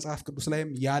የሚለው ቃል መጽሐፍ ቅዱስ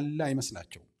ላይም ያለ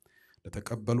አይመስላቸው።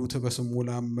 ለተቀበሉት በስሙ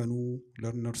ላመኑ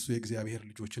ለእነርሱ የእግዚአብሔር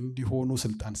ልጆች እንዲሆኑ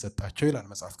ስልጣን ሰጣቸው ይላል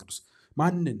መጽሐፍ ቅዱስ።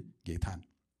 ማንን? ጌታን።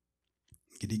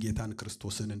 እንግዲህ ጌታን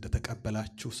ክርስቶስን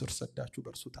እንደተቀበላችሁ ስር ሰዳችሁ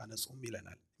በእርሱ ታነጹም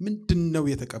ይለናል። ምንድነው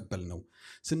የተቀበልነው?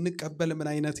 ስንቀበል ምን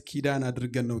አይነት ኪዳን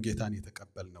አድርገን ነው ጌታን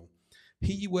የተቀበልነው?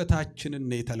 ህይወታችንን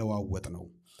ነው የተለዋወጥነው።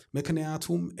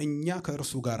 ምክንያቱም እኛ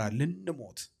ከእርሱ ጋር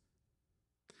ልንሞት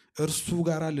እርሱ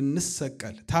ጋር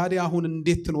ልንሰቀል። ታዲያ አሁን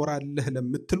እንዴት ትኖራለህ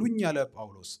ለምትሉኝ አለ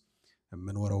ጳውሎስ፣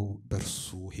 የምኖረው በእርሱ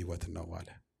ህይወት ነው አለ።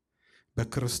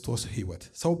 በክርስቶስ ህይወት።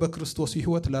 ሰው በክርስቶስ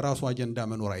ህይወት ለራሱ አጀንዳ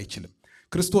መኖር አይችልም።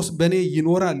 ክርስቶስ በኔ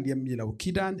ይኖራል የሚለው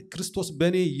ኪዳን፣ ክርስቶስ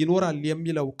በኔ ይኖራል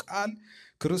የሚለው ቃል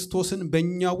ክርስቶስን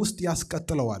በእኛ ውስጥ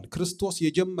ያስቀጥለዋል። ክርስቶስ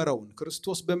የጀመረውን፣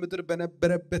 ክርስቶስ በምድር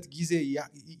በነበረበት ጊዜ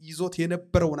ይዞት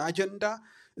የነበረውን አጀንዳ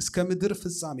እስከ ምድር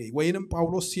ፍጻሜ ወይንም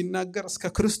ጳውሎስ ሲናገር እስከ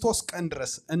ክርስቶስ ቀን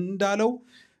ድረስ እንዳለው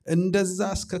እንደዛ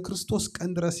እስከ ክርስቶስ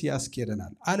ቀን ድረስ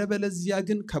ያስኬደናል። አለበለዚያ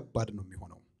ግን ከባድ ነው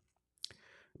የሚሆነው።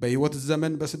 በህይወት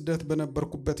ዘመን በስደት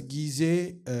በነበርኩበት ጊዜ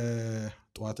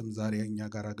ጧትም ዛሬ እኛ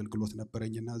ጋር አገልግሎት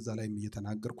ነበረኝና እዛ ላይም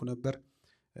እየተናገርኩ ነበር።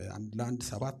 ለአንድ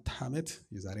 7 ዓመት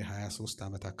የዛሬ 23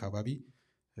 ዓመት አካባቢ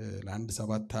ለአንድ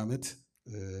 7 ዓመት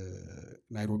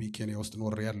ናይሮቢ ኬንያ ውስጥ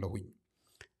ኖሬያለሁኝ።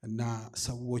 እና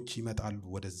ሰዎች ይመጣሉ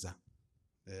ወደዛ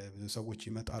ሰዎች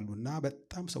ይመጣሉና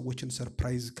በጣም ሰዎችን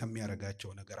ሰርፕራይዝ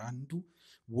ከሚያረጋቸው ነገር አንዱ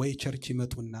ወይ ቸርች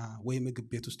ይመጡና ወይ ምግብ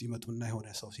ቤት ውስጥ ይመጡና የሆነ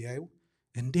ሰው ሲያዩ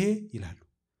እንዴ ይላሉ፣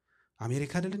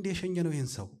 አሜሪካ አይደል እንዴ የሸኘ ነው ይሄን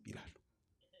ሰው ይላሉ።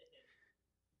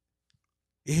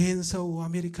 ይሄን ሰው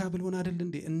አሜሪካ ብሎን አይደል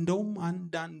እንዴ? እንደውም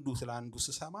አንዳንዱ ስለ አንዱ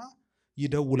ስሰማ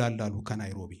ይደውላሉ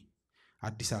ከናይሮቢ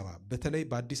አዲስ አበባ። በተለይ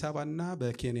በአዲስ አበባና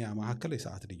በኬንያ መካከል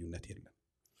የሰዓት ልዩነት የለም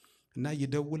እና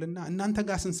ይደውልና እናንተ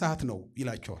ጋር ስንት ሰዓት ነው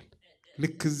ይላቸዋል።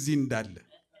 ልክ እዚህ እንዳለ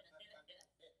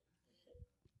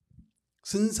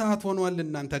ስንት ሰዓት ሆኗል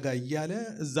እናንተ ጋር እያለ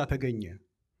እዛ ተገኘ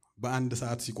በአንድ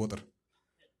ሰዓት ሲቆጥር።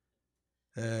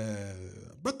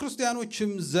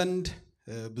 በክርስቲያኖችም ዘንድ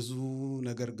ብዙ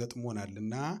ነገር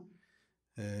ገጥሞናልና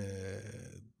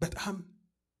በጣም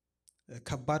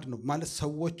ከባድ ነው ማለት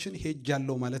ሰዎችን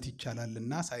ሄጃለሁ ማለት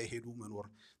ይቻላልና ሳይሄዱ መኖር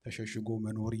ተሸሽጎ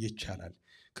መኖር ይቻላል።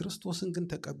 ክርስቶስን ግን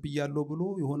ተቀብያለሁ ብሎ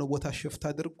የሆነ ቦታ ሽፍት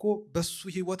አድርጎ በሱ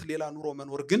ህይወት ሌላ ኑሮ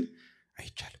መኖር ግን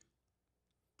አይቻልም።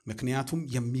 ምክንያቱም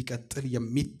የሚቀጥል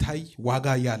የሚታይ ዋጋ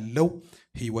ያለው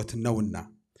ህይወት ነውና።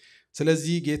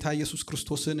 ስለዚህ ጌታ ኢየሱስ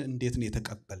ክርስቶስን እንዴት ነው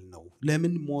የተቀበልነው?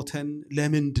 ለምን ሞተን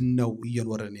ለምንድነው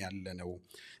እየኖረን ያለነው?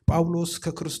 ጳውሎስ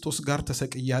ከክርስቶስ ጋር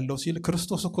ተሰቅያለሁ ሲል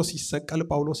ክርስቶስ እኮ ሲሰቀል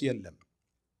ጳውሎስ የለም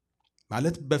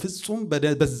ማለት በፍጹም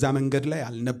በዛ መንገድ ላይ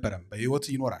አልነበረም። በህይወት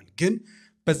ይኖራል ግን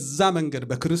በዛ መንገድ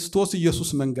በክርስቶስ ኢየሱስ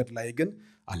መንገድ ላይ ግን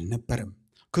አልነበረም።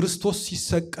 ክርስቶስ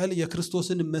ሲሰቀል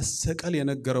የክርስቶስን መሰቀል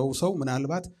የነገረው ሰው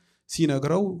ምናልባት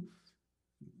ሲነግረው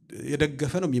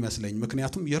የደገፈ ነው የሚመስለኝ።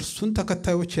 ምክንያቱም የእርሱን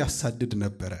ተከታዮች ያሳድድ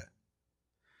ነበረ።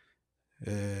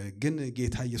 ግን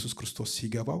ጌታ ኢየሱስ ክርስቶስ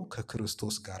ሲገባው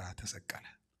ከክርስቶስ ጋር ተሰቀለ።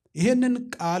 ይሄንን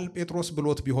ቃል ጴጥሮስ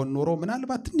ብሎት ቢሆን ኖሮ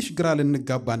ምናልባት ትንሽ ግራ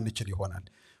ልንጋባ እንችል ይሆናል።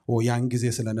 ያን ጊዜ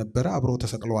ስለነበረ አብሮ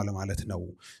ተሰቅለዋል ማለት ነው።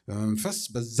 መንፈስ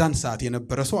በዛን ሰዓት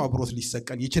የነበረ ሰው አብሮት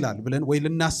ሊሰቀል ይችላል ብለን ወይ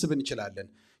ልናስብ እንችላለን።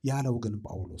 ያለው ግን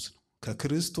ጳውሎስ ነው።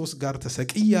 ከክርስቶስ ጋር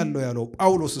ተሰቅያለሁ ያለው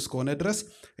ጳውሎስ እስከሆነ ድረስ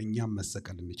እኛም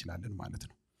መሰቀል እንችላለን ማለት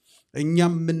ነው።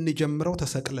 እኛም የምንጀምረው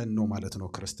ተሰቅለን ነው ማለት ነው።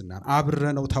 ክርስትናን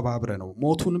አብረነው ተባብረነው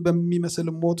ሞቱን በሚመስል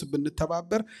ሞት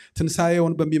ብንተባበር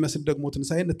ትንሳኤውን በሚመስል ደግሞ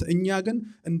ትንሳኤ እኛ ግን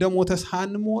እንደ ሞተ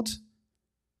ሳንሞት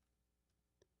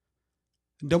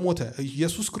እንደሞተ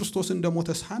ኢየሱስ ክርስቶስ እንደሞተ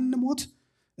ሳንሞት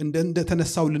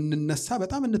እንደተነሳው ልንነሳ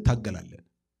በጣም እንታገላለን።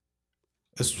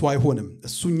 እሱ አይሆንም።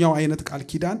 እሱኛው አይነት ቃል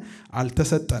ኪዳን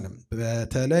አልተሰጠንም።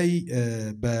 በተለይ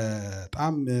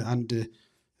በጣም አንድ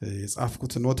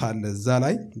የጻፍኩት ኖት አለ እዛ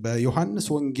ላይ በዮሐንስ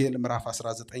ወንጌል ምዕራፍ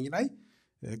 19 ላይ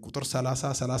ቁጥር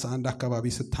 30-31 አካባቢ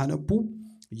ስታነቡ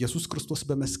ኢየሱስ ክርስቶስ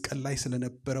በመስቀል ላይ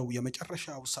ስለነበረው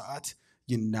የመጨረሻው ሰዓት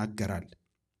ይናገራል።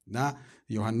 እና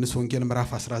ዮሐንስ ወንጌል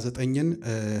ምዕራፍ 19ን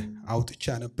አውጥቼ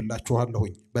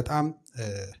አነብላችኋለሁኝ። በጣም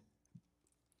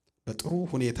በጥሩ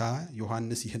ሁኔታ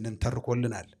ዮሐንስ ይህንን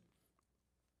ተርኮልናል።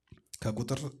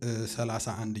 ከቁጥር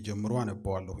 31 ጀምሮ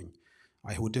አነባዋለሁኝ።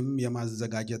 አይሁድም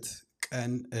የማዘጋጀት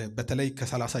ቀን በተለይ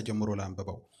ከ30 ጀምሮ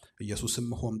ላንብበው። ኢየሱስም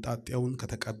ሆምጣጤውን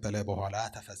ከተቀበለ በኋላ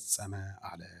ተፈጸመ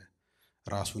አለ።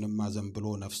 ራሱንም አዘንብሎ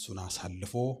ነፍሱን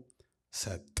አሳልፎ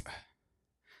ሰጠ።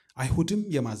 አይሁድም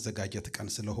የማዘጋጀት ቀን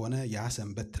ስለሆነ ያ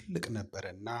ሰንበት ትልቅ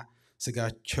ነበርና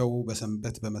ስጋቸው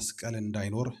በሰንበት በመስቀል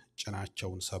እንዳይኖር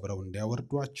ጭናቸውን ሰብረው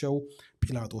እንዲያወርዷቸው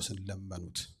ጲላጦስን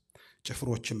ለመኑት።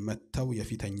 ጭፍሮችም መጥተው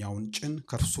የፊተኛውን ጭን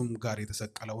ከእርሱም ጋር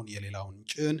የተሰቀለውን የሌላውን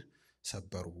ጭን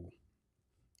ሰበሩ።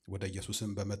 ወደ ኢየሱስ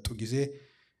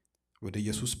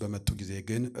በመጡ ጊዜ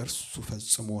ግን እርሱ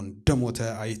ፈጽሞ እንደሞተ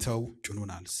አይተው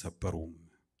ጭኑን አልሰበሩም።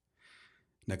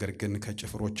 ነገር ግን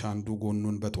ከጭፍሮች አንዱ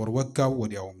ጎኑን በጦር ወጋው፣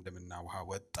 ወዲያውም ደምና ውሃ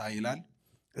ወጣ ይላል።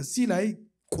 እዚህ ላይ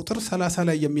ቁጥር 30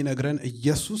 ላይ የሚነግረን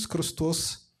ኢየሱስ ክርስቶስ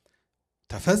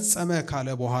ተፈጸመ ካለ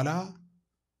በኋላ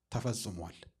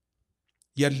ተፈጽሟል።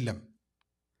 የለም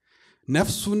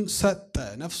ነፍሱን ሰጠ፣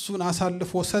 ነፍሱን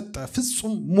አሳልፎ ሰጠ፣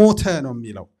 ፍጹም ሞተ ነው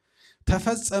የሚለው።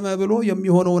 ተፈጸመ ብሎ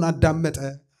የሚሆነውን አዳመጠ፣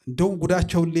 እንደውም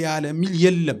ጉዳቸውን ሊያለ የሚል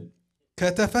የለም።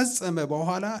 ከተፈጸመ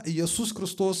በኋላ ኢየሱስ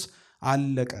ክርስቶስ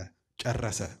አለቀ፣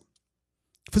 ጨረሰ፣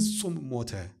 ፍጹም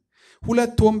ሞተ።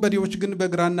 ሁለት ወንበዴዎች ግን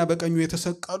በግራና በቀኙ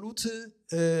የተሰቀሉት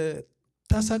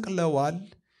ተሰቅለዋል።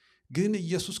 ግን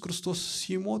ኢየሱስ ክርስቶስ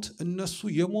ሲሞት እነሱ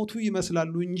የሞቱ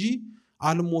ይመስላሉ እንጂ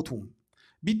አልሞቱም።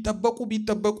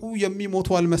 ቢጠበቁ የሚሞቱ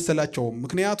አልመሰላቸውም።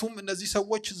 ምክንያቱም እነዚህ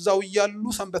ሰዎች እዛው እያሉ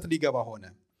ሰንበት ሊገባ ሆነ።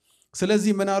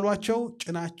 ስለዚህ ምን አሏቸው?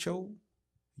 ጭናቸው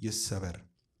ይሰበር።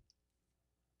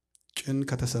 ጭን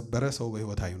ከተሰበረ ሰው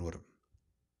በሕይወት አይኖርም።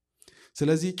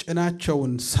 ስለዚህ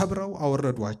ጭናቸውን ሰብረው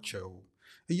አወረዷቸው።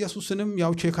 ኢየሱስንም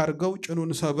ያው ቼክ አድርገው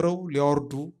ጭኑን ሰብረው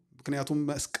ሊያወርዱ፣ ምክንያቱም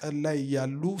መስቀል ላይ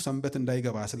ያሉ ሰንበት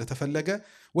እንዳይገባ ስለተፈለገ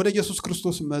ወደ ኢየሱስ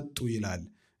ክርስቶስ መጡ ይላል።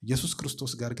 ኢየሱስ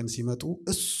ክርስቶስ ጋር ግን ሲመጡ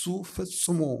እሱ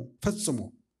ፈጽሞ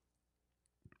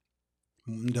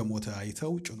እንደሞተ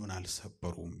አይተው ጭኑን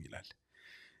አልሰበሩም ይላል።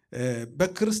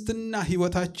 በክርስትና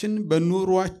ሕይወታችን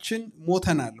በኑሯችን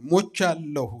ሞተናል።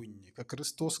 ሞቻለሁኝ፣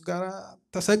 ከክርስቶስ ጋር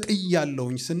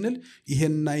ተሰቅያለሁኝ ስንል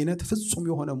ይሄን አይነት ፍጹም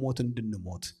የሆነ ሞት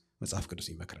እንድንሞት መጽሐፍ ቅዱስ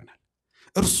ይመክረናል።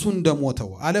 እርሱ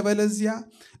እንደሞተው። አለበለዚያ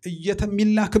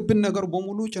የሚላክብን ነገር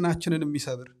በሙሉ ጭናችንን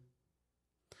የሚሰብር፣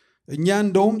 እኛ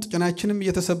እንደውም ጭናችንም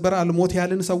እየተሰበረ አልሞት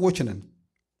ያልን ሰዎች ነን።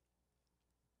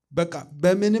 በቃ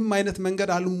በምንም አይነት መንገድ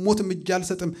አልሞትም፣ እጅ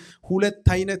አልሰጥም። ሁለት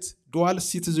አይነት ዱዋል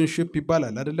ሲቲዝንሺፕ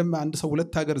ይባላል አይደለም? አንድ ሰው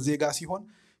ሁለት ሀገር ዜጋ ሲሆን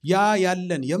ያ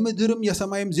ያለን የምድርም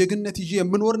የሰማይም ዜግነት ይዤ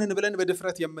የምኖርንን ብለን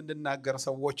በድፍረት የምንናገር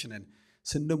ሰዎች ነን።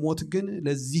 ስንሞት ግን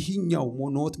ለዚህኛው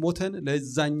ሞተን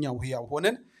ለዛኛው ሕያው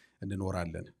ሆነን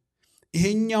እንኖራለን።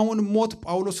 ይሄኛውን ሞት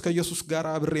ጳውሎስ ከኢየሱስ ጋር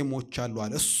አብሬ ሞቻለሁ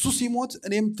አለ። እሱ ሲሞት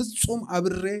እኔም ፍጹም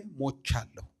አብሬ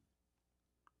ሞቻለሁ።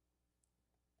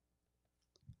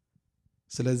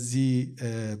 ስለዚህ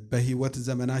በሕይወት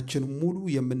ዘመናችን ሙሉ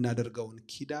የምናደርገውን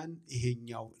ኪዳን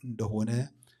ይሄኛው እንደሆነ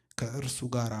ከእርሱ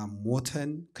ጋር ሞተን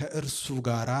ከእርሱ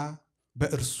ጋር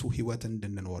በእርሱ ሕይወት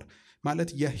እንድንኖር ማለት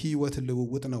የሕይወት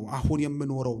ልውውጥ ነው። አሁን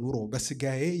የምኖረው ኑሮ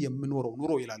በስጋዬ የምኖረው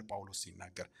ኑሮ ይላል ጳውሎስ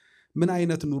ሲናገር። ምን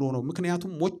አይነት ኑሮ ነው?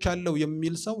 ምክንያቱም ሞቻለሁ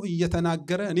የሚል ሰው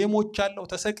እየተናገረ እኔ ሞቻለሁ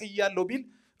ተሰቅያለሁ ቢል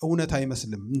እውነት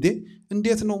አይመስልም።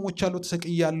 እንዴት ነው ሞቻለሁ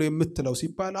ተሰቅያለሁ የምትለው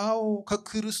ሲባል፣ አዎ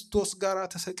ከክርስቶስ ጋር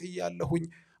ተሰቅያለሁኝ።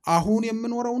 አሁን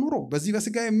የምኖረው ኑሮ በዚህ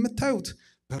በስጋ የምታዩት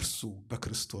በእርሱ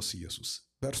በክርስቶስ ኢየሱስ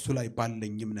በእርሱ ላይ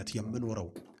ባለኝ እምነት የምኖረው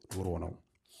ኑሮ ነው።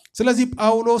 ስለዚህ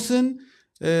ጳውሎስን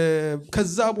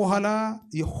ከዛ በኋላ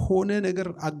የሆነ ነገር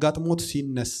አጋጥሞት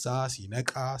ሲነሳ፣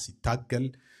 ሲነቃ፣ ሲታገል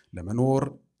ለመኖር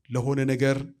ለሆነ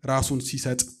ነገር ራሱን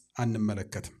ሲሰጥ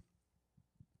አንመለከትም።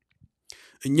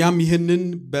 እኛም ይህንን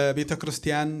በቤተ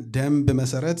ክርስቲያን ደንብ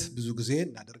መሰረት ብዙ ጊዜ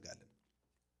እናደርጋለን።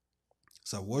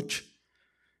 ሰዎች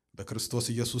በክርስቶስ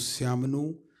ኢየሱስ ሲያምኑ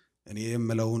እኔ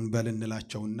የምለውን በል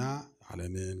እንላቸውና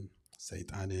ዓለምን፣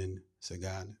 ሰይጣንን፣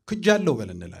 ስጋን ክጃለሁ በል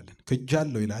እንላለን።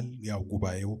 ክጃለሁ ይላል ያው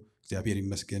ጉባኤው። እግዚአብሔር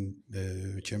ይመስገን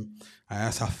መቼም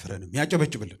አያሳፍረንም፣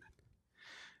 ያጨበጭብልናል።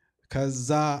 ከዛ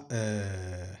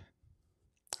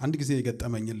አንድ ጊዜ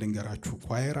የገጠመኝን ልንገራችሁ።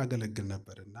 ኳየር አገለግል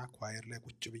ነበርና ኳየር ላይ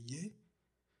ቁጭ ብዬ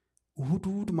እሁድ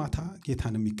ማታ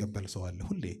ጌታን የሚቀበል ሰው አለ።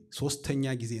 ሁሌ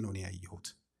ሶስተኛ ጊዜ ነው ያየሁት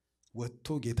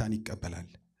ወጥቶ ጌታን ይቀበላል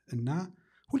እና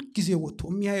ሁሉ ጊዜ ወጥቶ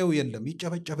የሚያየው የለም፣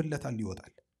 ይጨበጨብለታል፣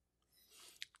 ይወጣል።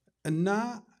 እና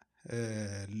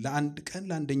ለአንድ ቀን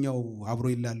ለአንደኛው አብሮ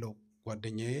ይላለው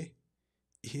ጓደኛዬ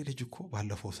ይሄ ልጅ እኮ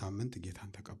ባለፈው ሳምንት ጌታን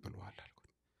ተቀብሏል አልኩት።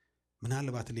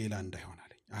 ምናልባት ሌላ እንዳይሆን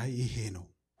አለኝ። አይ ይሄ ነው፣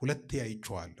 ሁለቴ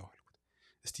አይቼዋለሁ አልኩት።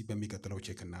 እስቲ በሚቀጥለው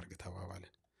ቼክ እናርግ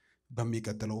ተባባልን።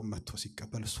 በሚቀጥለው መጥቶ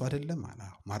ሲቀበል እሱ አይደለም አለ።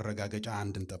 ማረጋገጫ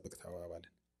አንድ እንጠብቅ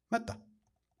ተባባልን። መጣ።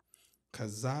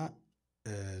 ከዛ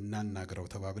እናናግረው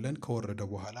ተባብለን ከወረደ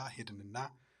በኋላ ሄድንና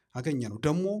አገኘነው።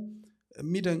 ደግሞ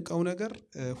የሚደንቀው ነገር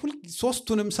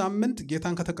ሶስቱንም ሳምንት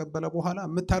ጌታን ከተቀበለ በኋላ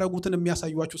የምታረጉትን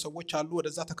የሚያሳዩዋችሁ ሰዎች አሉ፣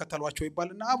 ወደዛ ተከተሏቸው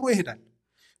ይባልና አብሮ ይሄዳል።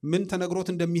 ምን ተነግሮት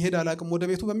እንደሚሄድ አላቅም። ወደ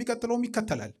ቤቱ በሚቀጥለውም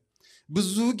ይከተላል።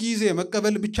 ብዙ ጊዜ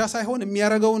መቀበል ብቻ ሳይሆን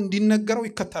የሚያረገው እንዲነገረው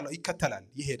ይከተላል፣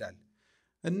 ይሄዳል።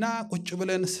 እና ቁጭ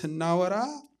ብለን ስናወራ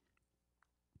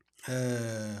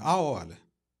አዎ አለ፣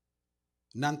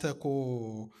 እናንተ እኮ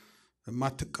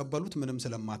የማትቀበሉት ምንም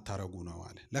ስለማታረጉ ነው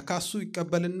አለ። ለካሱ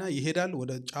ይቀበልና ይሄዳል፣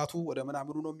 ወደ ጫቱ ወደ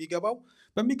ምናምኑ ነው የሚገባው።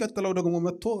 በሚቀጥለው ደግሞ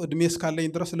መጥቶ እድሜ እስካለኝ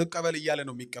ድረስ ልቀበል እያለ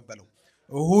ነው የሚቀበለው።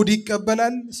 እሁድ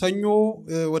ይቀበላል፣ ሰኞ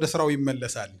ወደ ስራው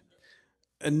ይመለሳል።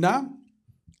 እና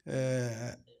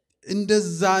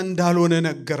እንደዛ እንዳልሆነ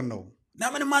ነገር ነው። እና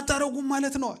ምንም አታረጉም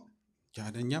ማለት ነው።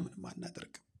 ያደኛ ምንም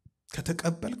አናደርግም፣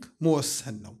 ከተቀበልክ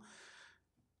መወሰን ነው።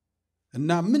 እና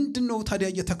ምንድነው ታዲያ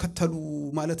እየተከተሉ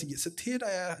ማለት ስትሄድ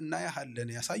እና ያህልን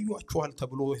ያሳዩአችኋል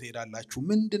ተብሎ ትሄዳላችሁ።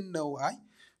 ምንድነው? አይ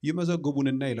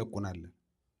ይመዘግቡንና ይለቁናል።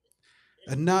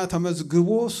 እና ተመዝግቦ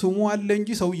ስሙ አለ እንጂ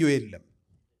ሰውየው የለም።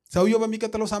 ሰውየው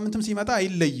በሚቀጥለው ሳምንትም ሲመጣ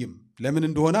አይለይም። ለምን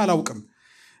እንደሆነ አላውቅም።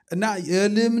 እና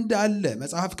የልምድ አለ።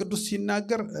 መጽሐፍ ቅዱስ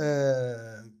ሲናገር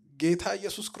ጌታ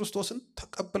ኢየሱስ ክርስቶስን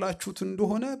ተቀብላችሁት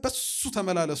እንደሆነ በሱ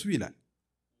ተመላለሱ ይላል።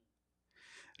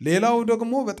 ሌላው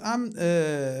ደግሞ በጣም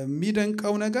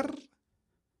የሚደንቀው ነገር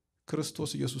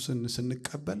ክርስቶስ ኢየሱስን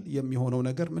ስንቀበል የሚሆነው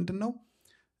ነገር ምንድነው?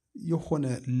 የሆነ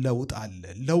ለውጥ አለ።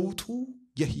 ለውጡ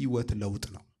የህይወት ለውጥ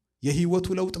ነው። የህይወቱ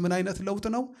ለውጥ ምን አይነት ለውጥ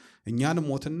ነው? እኛን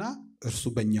ሞትና እርሱ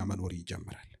በእኛ መኖር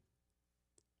ይጀምራል።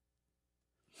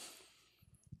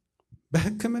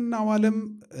 በሕክምናው ዓለም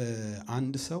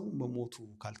አንድ ሰው መሞቱ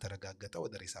ካልተረጋገጠ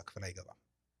ወደ ሬሳ ክፍል አይገባም።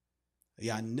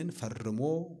 ያንን ፈርሞ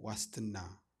ዋስትና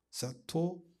ሰጥቶ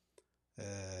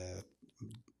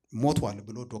ሞቷል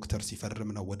ብሎ ዶክተር ሲፈርም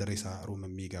ነው ወደ ሬሳ ሩም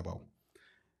የሚገባው።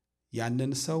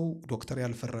 ያንን ሰው ዶክተር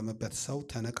ያልፈረመበት ሰው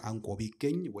ተነቃንቆ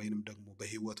ቢገኝ ወይንም ደግሞ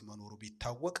በህይወት መኖሩ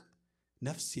ቢታወቅ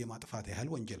ነፍስ የማጥፋት ያህል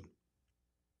ወንጀል ነው።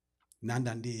 እና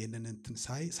አንዳንዴ ይሄንን እንትን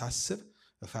ሳስብ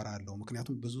እፈራለሁ።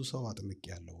 ምክንያቱም ብዙ ሰው አጥምቅ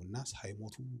ያለውና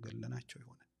ሳይሞቱ ገለናቸው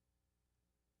ይሆናል።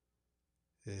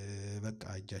 በቃ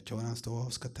እጃቸውን አንስተው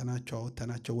እስከተናቸው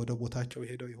አወተናቸው ወደ ቦታቸው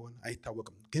ሄደው ይሆን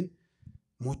አይታወቅም። ግን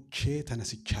ሞቼ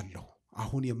ተነስቻለሁ፣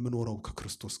 አሁን የምኖረው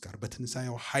ከክርስቶስ ጋር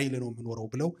በትንሳኤው ኃይል ነው የምኖረው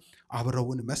ብለው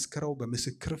አብረውን መስክረው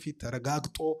በምስክር ፊት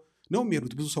ተረጋግጦ ነው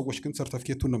የሚሄዱት። ብዙ ሰዎች ግን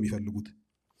ሰርተፊኬቱን ነው የሚፈልጉት።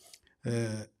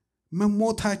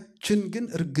 መሞታችን ግን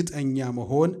እርግጠኛ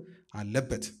መሆን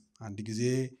አለበት። አንድ ጊዜ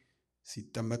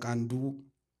ሲጠመቅ አንዱ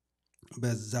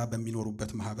በዛ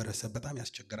በሚኖሩበት ማህበረሰብ በጣም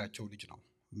ያስቸገራቸው ልጅ ነው።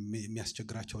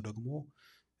 የሚያስቸግራቸው ደግሞ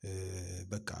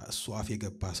በቃ እሱ አፍ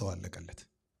የገባ ሰው አለቀለት።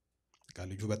 በቃ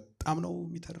ልጁ በጣም ነው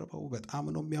የሚተርበው፣ በጣም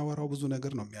ነው የሚያወራው፣ ብዙ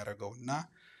ነገር ነው የሚያደርገው። እና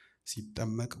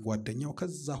ሲጠመቅ ጓደኛው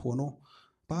ከዛ ሆኖ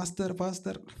ፓስተር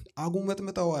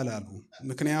አጉመጥምጠው አላሉ።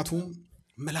 ምክንያቱም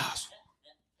ምላሱ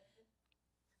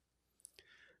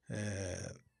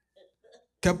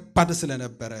ከባድ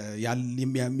ስለነበረ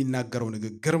የሚናገረው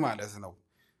ንግግር ማለት ነው።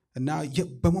 እና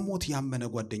በመሞት ያመነ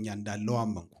ጓደኛ እንዳለው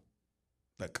አመንኩ።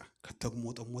 በቃ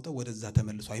ከተሞጠሞጠ ወደዛ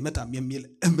ተመልሶ አይመጣም የሚል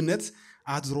እምነት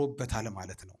አድሮበታል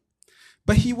ማለት ነው።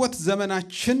 በህይወት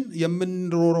ዘመናችን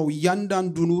የምንኖረው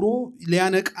እያንዳንዱ ኑሮ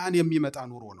ሊያነቃን የሚመጣ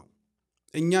ኑሮ ነው።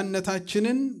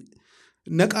 እኛነታችንን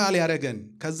ነቃ ሊያረገን፣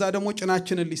 ከዛ ደግሞ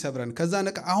ጭናችንን ሊሰብረን፣ ከዛ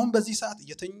ነቃ አሁን በዚህ ሰዓት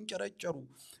እየተንጨረጨሩ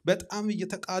በጣም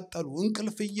እየተቃጠሉ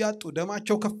እንቅልፍ እያጡ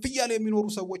ደማቸው ከፍ እያለ የሚኖሩ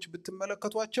ሰዎች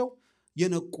ብትመለከቷቸው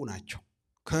የነቁ ናቸው።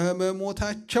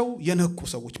 ከመሞታቸው የነቁ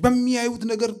ሰዎች በሚያዩት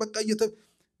ነገር በቃ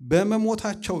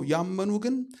በመሞታቸው ያመኑ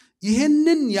ግን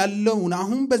ይሄንን ያለውን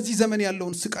አሁን በዚህ ዘመን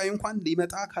ያለውን ስቃይ እንኳን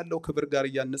ሊመጣ ካለው ክብር ጋር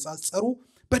እያነጻጸሩ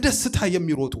በደስታ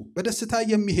የሚሮጡ፣ በደስታ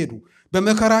የሚሄዱ፣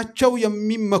 በመከራቸው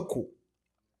የሚመኩ።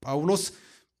 ጳውሎስ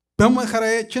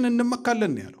በመከራችን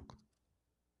እንመካለን ያለው።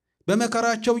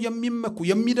 በመከራቸው የሚመኩ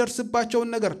የሚደርስባቸውን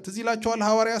ነገር ትዝ ይላችኋል።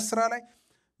 ሐዋርያት ሥራ ላይ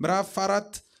ምዕራፍ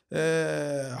 4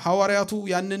 ሐዋርያቱ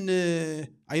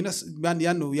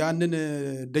ያንን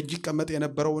ደጅ ይቀመጥ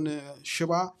የነበረውን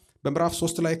ሽባ በምዕራፍ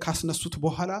 3 ላይ ካስነሱት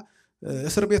በኋላ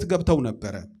እስር ቤት ገብተው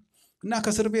ነበረ። እና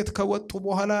ከእስር ቤት ከወጡ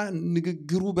በኋላ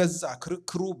ንግግሩ በዛ፣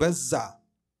 ክርክሩ በዛ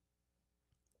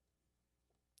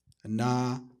እና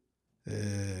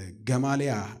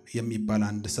ገማሊያ የሚባል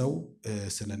አንድ ሰው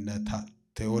ስለነ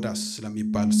ቴዎዳስ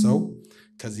ስለሚባል ሰው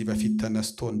ከዚህ በፊት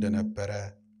ተነስቶ እንደነበረ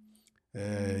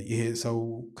ይሄ ሰው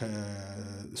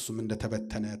እሱም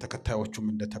እንደተበተነ ተከታዮቹም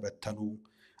እንደተበተኑ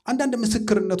አንዳንድ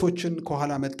ምስክርነቶችን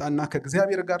ከኋላ መጣና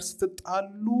ከእግዚአብሔር ጋር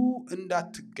ስትጣሉ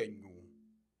እንዳትገኙ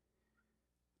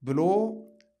ብሎ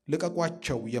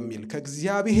ልቀቋቸው የሚል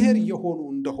ከእግዚአብሔር የሆኑ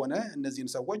እንደሆነ እነዚህን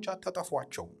ሰዎች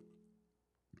አታጠፏቸው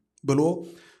ብሎ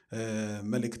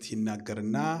መልእክት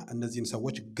ይናገርና እነዚህን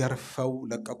ሰዎች ገርፈው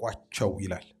ለቀቋቸው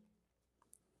ይላል።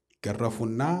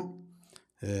 ገረፉና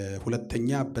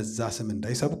ሁለተኛ በዛ ስም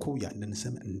እንዳይሰብኩ ያንን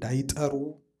ስም እንዳይጠሩ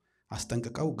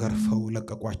አስጠንቅቀው ገርፈው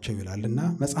ለቀቋቸው ይላልና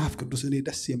መጽሐፍ ቅዱስ እኔ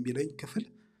ደስ የሚለኝ ክፍል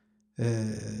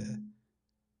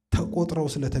ተቆጥረው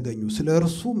ስለተገኙ ስለ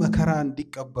እርሱ መከራ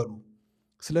እንዲቀበሉ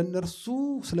ስለነርሱ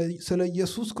ስለ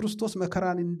ኢየሱስ ክርስቶስ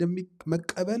መከራን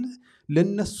እንደሚቀበል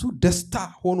ለነሱ ደስታ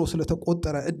ሆኖ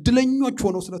ስለተቆጠረ እድለኞች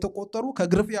ሆኖ ስለተቆጠሩ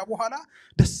ከግርፊያ በኋላ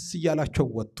ደስ እያላቸው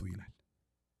ወጡ ይላል።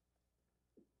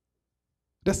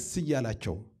 ደስ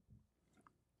እያላቸው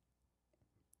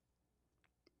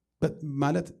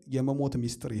ማለት የመሞት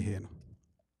ሚስጥር ይሄ ነው።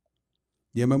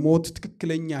 የመሞት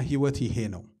ትክክለኛ ህይወት ይሄ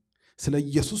ነው። ስለ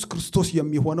ኢየሱስ ክርስቶስ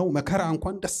የሚሆነው መከራ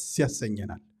እንኳን ደስ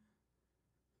ያሰኘናል።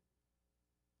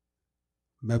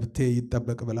 መብቴ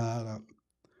ይጠበቅ ብላ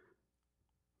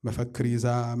መፈክር ይዛ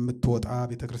የምትወጣ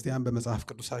ቤተክርስቲያን በመጽሐፍ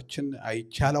ቅዱሳችን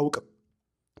አይቻላውቅም።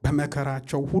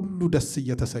 በመከራቸው ሁሉ ደስ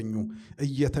እየተሰኙ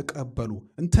እየተቀበሉ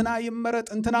እንትና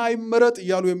ይመረጥ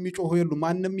እያሉ የሚጮሁ የሉ።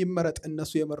 ማንም ይመረጥ፣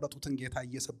 እነሱ የመረጡትን ጌታ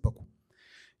እየሰበኩ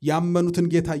ያመኑትን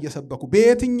ጌታ እየሰበኩ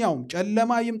በየትኛውም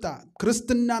ጨለማ ይምጣ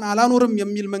ክርስትናን አላኖርም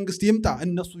የሚል መንግስት ይምጣ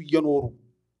እነሱ እየኖሩ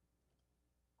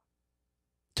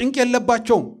ጭንቅ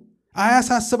የለባቸውም፣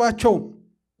 አያሳስባቸውም።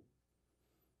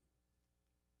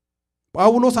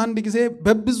 ጳውሎስ አንድ ጊዜ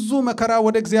በብዙ መከራ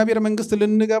ወደ እግዚአብሔር መንግስት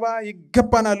ልንገባ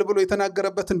ይገባናል ብሎ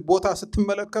የተናገረበትን ቦታ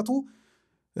ስትመለከቱ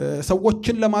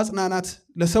ሰዎችን ለማጽናናት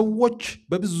ለሰዎች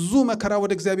በብዙ መከራ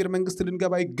ወደ እግዚአብሔር መንግስት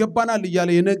ልንገባ ይገባናል እያለ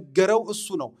የነገረው እሱ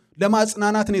ነው።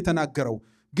 ለማጽናናት ነው የተናገረው።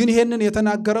 ግን ይሄንን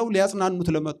የተናገረው ሊያጽናኑት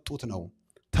ለመጡት ነው።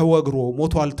 ተወግሮ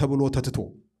ሞቷል ተብሎ ተትቶ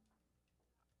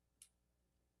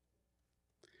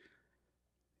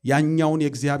ያኛውን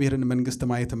የእግዚአብሔርን መንግስት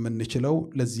ማየት የምንችለው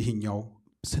ለዚህኛው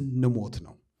ስንሞት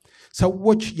ነው።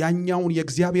 ሰዎች ያኛውን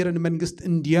የእግዚአብሔርን መንግስት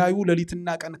እንዲያዩ ሌሊትና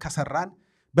ቀን ከሰራን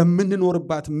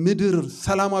በምንኖርባት ምድር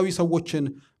ሰላማዊ ሰዎችን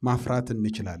ማፍራት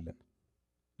እንችላለን።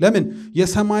 ለምን?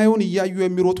 የሰማዩን እያዩ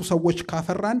የሚሮጡ ሰዎች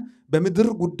ካፈራን በምድር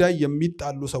ጉዳይ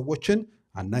የሚጣሉ ሰዎችን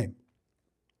አናይም።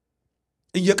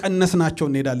 እየቀነስናቸው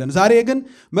እንሄዳለን። ዛሬ ግን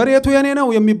መሬቱ የኔ ነው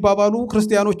የሚባባሉ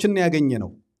ክርስቲያኖችን ያገኘ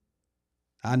ነው።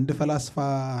 አንድ ፈላስፋ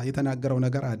የተናገረው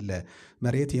ነገር አለ።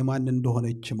 መሬት የማን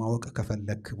እንደሆነች ማወቅ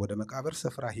ከፈለክ ወደ መቃብር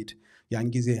ስፍራ ሂድ። ያን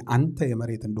ጊዜ አንተ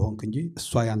የመሬት እንደሆንክ እንጂ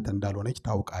እሷ ያንተ እንዳልሆነች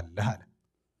ታውቃለህ አለ።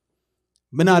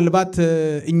 ምናልባት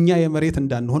እኛ የመሬት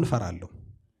እንዳንሆን ፈራለሁ።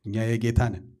 እኛ የጌታ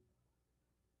ነን።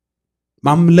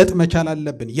 ማምለጥ መቻል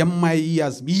አለብን።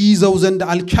 የማይያዝ ይይዘው ዘንድ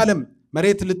አልቻለም።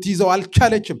 መሬት ልትይዘው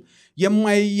አልቻለችም።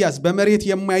 የማይያዝ በመሬት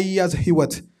የማይያዝ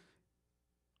ህይወት።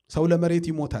 ሰው ለመሬት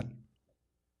ይሞታል።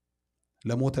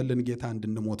 ለሞተልን ጌታ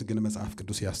እንድንሞት ግን መጽሐፍ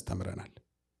ቅዱስ ያስተምረናል።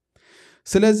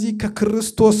 ስለዚህ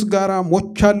ከክርስቶስ ጋር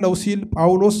ሞቻለሁ ሲል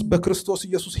ጳውሎስ በክርስቶስ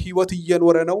ኢየሱስ ህይወት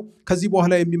እየኖረ ነው። ከዚህ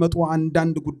በኋላ የሚመጡ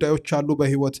አንዳንድ ጉዳዮች አሉ።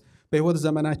 በህይወት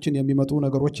ዘመናችን የሚመጡ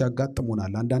ነገሮች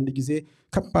ያጋጥሙናል። አንዳንድ ጊዜ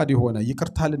ከባድ የሆነ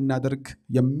ይቅርታ ልናደርግ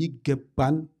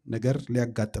የሚገባን ነገር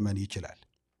ሊያጋጥመን ይችላል።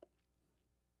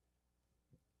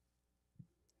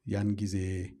 ያን ጊዜ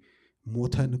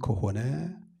ሞተን ከሆነ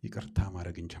ይቅርታ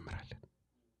ማድረግ እንጀምራለን።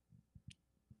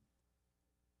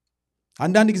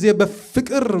 አንዳንድ ጊዜ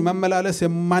በፍቅር መመላለስ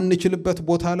የማንችልበት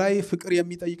ቦታ ላይ ፍቅር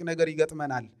የሚጠይቅ ነገር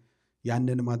ይገጥመናል።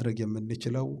 ያንን ማድረግ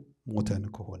የምንችለው ሞተን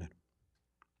ከሆነ ነው።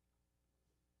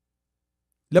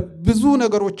 ለብዙ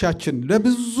ነገሮቻችን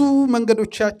ለብዙ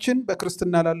መንገዶቻችን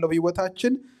በክርስትና ላለው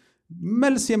ህይወታችን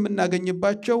መልስ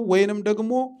የምናገኝባቸው ወይንም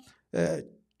ደግሞ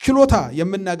ችሎታ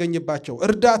የምናገኝባቸው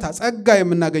እርዳታ ጸጋ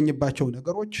የምናገኝባቸው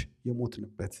ነገሮች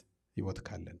የሞትንበት ህይወት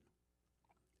ካለን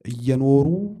እየኖሩ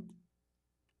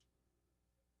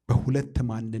በሁለት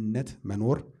ማንነት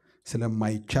መኖር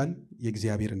ስለማይቻል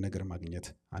የእግዚአብሔርን ነገር ማግኘት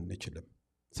አንችልም።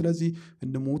 ስለዚህ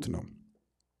እንሞት ነው።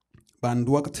 በአንድ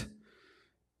ወቅት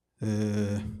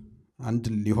አንድ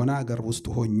ሊሆነ ሀገር ውስጥ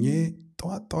ሆኜ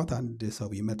ጠዋት አንድ ሰው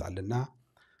ይመጣልና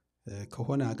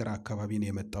ከሆነ ሀገር አካባቢ ነው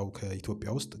የመጣው። ከኢትዮጵያ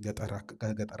ውስጥ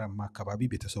ገጠራማ አካባቢ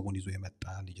ቤተሰቡን ይዞ የመጣ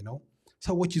ልጅ ነው።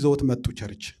 ሰዎች ይዘውት መጡ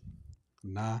ቸርች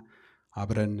እና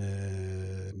አብረን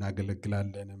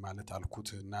እናገለግላለን ማለት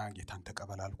አልኩትና ጌታን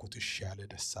ተቀበል አልኩት። እሺ ያለ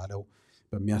ደስ አለው።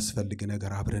 በሚያስፈልግ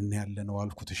ነገር አብረን ያለነው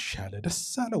አልኩት። እሺ ያለ ደስ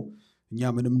አለው። እኛ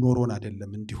ምንም ኖሮን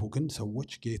አይደለም። እንዲሁ ግን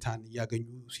ሰዎች ጌታን ያገኙ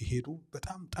ሲሄዱ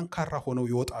በጣም ጠንካራ ሆነው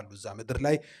ይወጣሉ። እዛ ምድር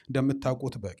ላይ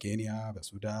እንደምታውቁት በኬንያ፣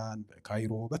 በሱዳን፣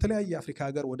 በካይሮ በተለያየ አፍሪካ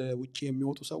ሀገር ወደ ውጪ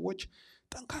የሚወጡ ሰዎች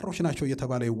ጠንካሮች ናቸው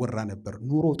እየተባለ ይወራ ነበር።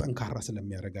 ኑሮ ጠንካራ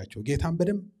ስለሚያደርጋቸው ጌታን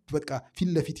በደንብ በቃ ፊት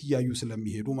ለፊት እያዩ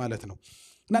ስለሚሄዱ ማለት ነው።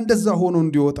 እና እንደዛ ሆኖ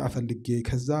እንዲወጣ ፈልጌ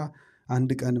ከዛ አንድ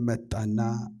ቀን መጣና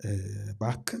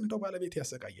ባክን እንደው ባለቤት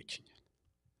ያሰቃየችኛል።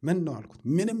 ምን ነው አልኩት።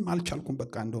 ምንም አልቻልኩም፣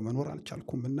 በቃ እንደው መኖር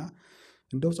አልቻልኩምና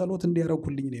እንደው ጸሎት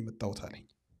እንዲያረጉልኝ ነው የመጣሁት አለኝ።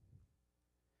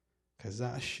 ከዛ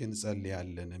እሺ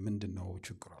እንጸልያለን፣ ምንድነው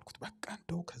ችግሩ አልኩት። በቃ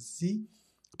እንደው ከዚህ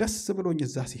ደስ ብሎኝ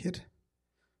እዛ ሲሄድ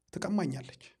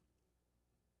ትቀማኛለች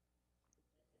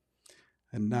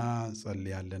እና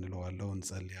ጸልያለን እለዋለሁ።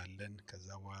 እንጸልያለን። ከዛ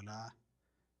በኋላ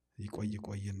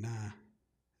ይቆይና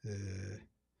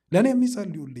ለኔ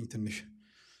የሚጸልዩልኝ ትንሽ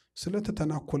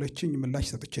ስለተተናኮለችኝ ምላሽ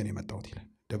ሰጥቼ ነው የመጣሁት ይላል።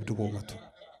 ደብድቦ መቶ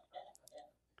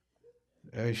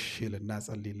እሺ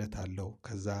ልናጸልይለታለሁ።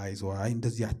 ከዛ አይዞ አይ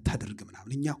እንደዚህ አታድርግ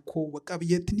ምናምን እኛ እኮ በቃ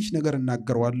ብዬ ትንሽ ነገር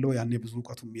እናገረዋለሁ። ያኔ ብዙ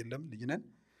ዕውቀቱም የለም ልጅ ነን።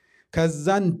 ከዛ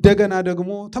እንደገና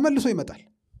ደግሞ ተመልሶ ይመጣል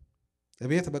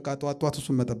እቤት። በቃ ጧት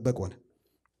እሱን መጠበቅ ሆነ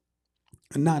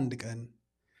እና አንድ ቀን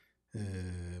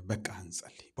በቃ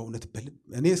እንጸልይ በእውነት በልብ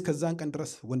እኔ እስከዛን ቀን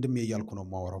ድረስ ወንድሜ እያልኩ ነው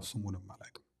የማወራው፣ ስሙንም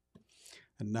አላውቅም።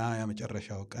 እና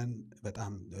የመጨረሻው ቀን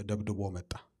በጣም ደብድቦ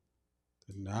መጣ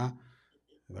እና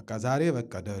በቃ ዛሬ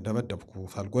በቃ ደበደብኩ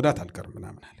ሳልጎዳት አልቀርም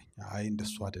ምናምን አለኝ። አይ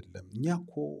እንደሱ አይደለም፣ እኛ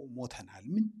እኮ ሞተናል።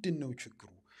 ምንድነው ችግሩ?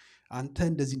 አንተ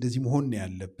እንደዚህ መሆን ነው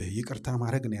ያለብህ፣ ይቅርታ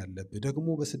ማድረግ ነው ያለብህ። ደግሞ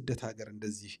በስደት ሀገር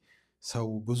እንደዚህ ሰው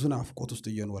ብዙ ናፍቆት ውስጥ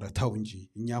እየኖረ ተው እንጂ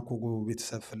እኛ እኮ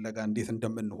ቤተሰብ ፍለጋ እንዴት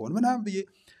እንደምንሆን ምናምን ብዬ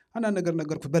አንዳንድ ነገር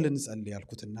ነገርኩት። በል እንጸልይ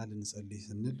አልኩትና ልንጸልይ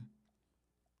ስንል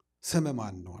ስም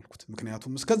ማን ነው አልኩት።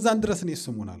 ምክንያቱም እስከዛን ድረስ እኔ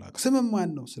ስሙን አላውቅም። ስም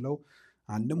ማን ነው ስለው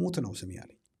አንሙት ነው ስም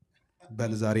ያለኝ።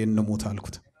 በል ዛሬ እንሙት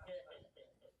አልኩት።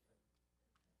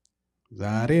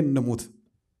 ዛሬ እንሙት፣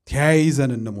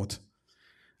 ተያይዘን እንሙት።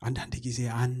 አንዳንድ ጊዜ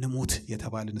አንሙት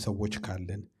የተባልን ሰዎች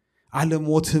ካለን፣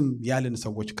 አልሞትም ያልን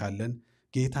ሰዎች ካለን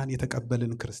ጌታን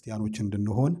የተቀበልን ክርስቲያኖች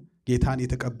እንድንሆን፣ ጌታን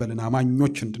የተቀበልን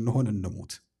አማኞች እንድንሆን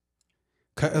እንሙት፣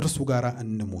 ከእርሱ ጋር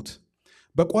እንሙት።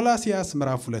 በቆላስይስ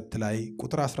ምዕራፍ 2 ላይ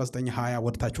ቁጥር 19-20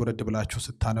 ወደታች ወረድ ብላችሁ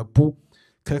ስታነቡ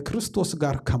ከክርስቶስ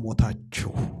ጋር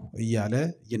ከሞታችሁ እያለ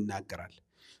ይናገራል።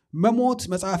 መሞት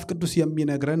መጽሐፍ ቅዱስ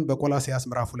የሚነግረን በቆላስይስ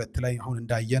ምዕራፍ 2 ላይ አሁን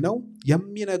እንዳየነው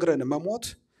የሚነግረን መሞት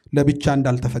ለብቻ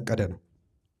እንዳልተፈቀደ ነው።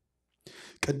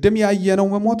 ቅድም ያየነው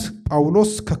መሞት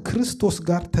ጳውሎስ ከክርስቶስ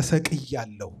ጋር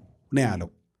ተሰቅያለሁ ነው ያለው።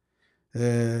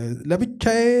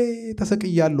 ለብቻዬ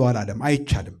ተሰቅያለሁ አላለም፣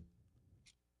 አይቻልም።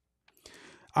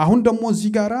 አሁን ደግሞ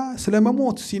እዚህ ጋራ ስለ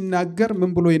መሞት ሲናገር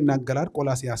ምን ብሎ ይናገራል?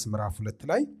 ቆላስይስ ምዕራፍ 2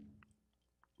 ላይ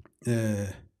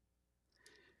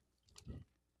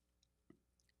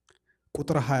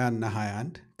ቁጥር 20 እና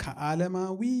 21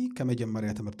 ከዓለማዊ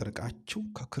ከመጀመሪያ ትምህርት ርቃችሁ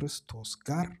ከክርስቶስ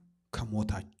ጋር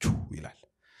ከሞታችሁ ይላል።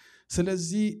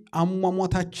 ስለዚህ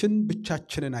አሟሟታችን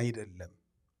ብቻችንን አይደለም፣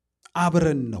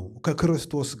 አብረን ነው፣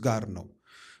 ከክርስቶስ ጋር ነው።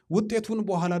 ውጤቱን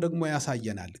በኋላ ደግሞ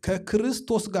ያሳየናል።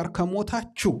 ከክርስቶስ ጋር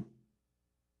ከሞታችሁ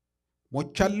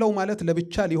ሞቻለሁ ማለት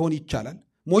ለብቻ ሊሆን ይቻላል።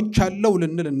 ሞቻለሁ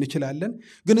ልንል እንችላለን።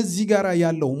 ግን እዚህ ጋር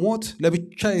ያለው ሞት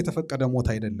ለብቻ የተፈቀደ ሞት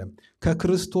አይደለም።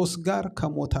 ከክርስቶስ ጋር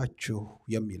ከሞታችሁ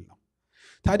የሚል ነው።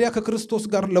 ታዲያ ከክርስቶስ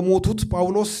ጋር ለሞቱት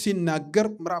ጳውሎስ ሲናገር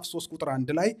ምዕራፍ 3 ቁጥር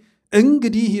 1 ላይ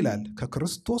እንግዲህ ይላል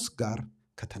ከክርስቶስ ጋር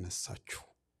ከተነሳችሁ።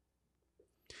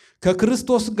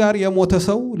 ከክርስቶስ ጋር የሞተ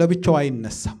ሰው ለብቻው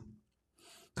አይነሳም።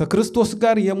 ከክርስቶስ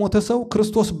ጋር የሞተ ሰው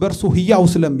ክርስቶስ በእርሱ ሕያው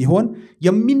ስለሚሆን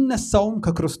የሚነሳውም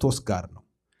ከክርስቶስ ጋር ነው።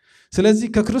 ስለዚህ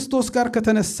ከክርስቶስ ጋር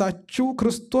ከተነሳችሁ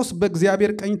ክርስቶስ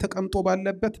በእግዚአብሔር ቀኝ ተቀምጦ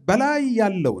ባለበት በላይ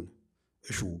ያለውን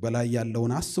እሹ፣ በላይ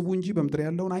ያለውን አስቡ እንጂ በምድር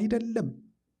ያለውን አይደለም።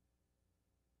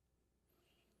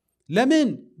 ለምን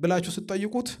ብላችሁ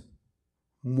ስትጠይቁት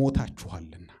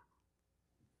ሞታችኋልና።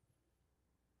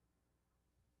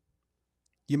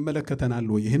 ይመለከተናል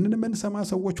ወይ? ይህንን የምንሰማ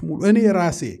ሰዎች ሙሉ እኔ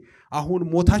ራሴ አሁን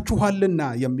ሞታችኋልና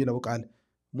የሚለው ቃል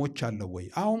ሞቻለሁ ወይ?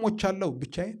 አዎ ሞቻለሁ።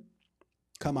 ብቻዬን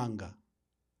ከማን ጋር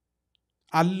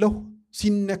አለሁ?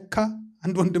 ሲነካ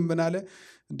አንድ ወንድም ምን አለ?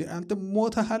 አንተ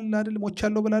ሞተሃል አይደል?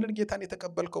 ሞቻለሁ ብለህ አይደል ጌታን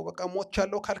የተቀበልከው? በቃ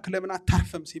ሞቻለሁ ካልክ ለምን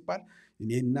አታርፍም ሲባል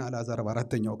እኔና አልዓዛር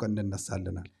በአራተኛው ቀን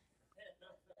እንነሳልናል።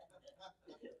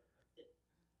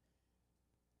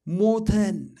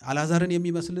 ሞተን አልዓዛርን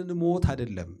የሚመስልን ሞት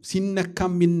አይደለም። ሲነካ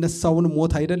የሚነሳውን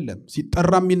ሞት አይደለም።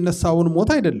 ሲጠራ የሚነሳውን ሞት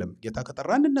አይደለም። ጌታ ከጠራ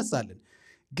እንነሳለን።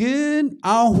 ግን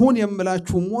አሁን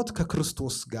የምላችሁ ሞት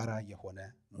ከክርስቶስ ጋር የሆነ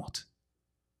ሞት።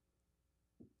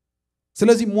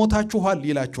 ስለዚህ ሞታችኋል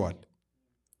ይላችኋል።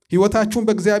 ሕይወታችሁን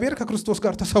በእግዚአብሔር ከክርስቶስ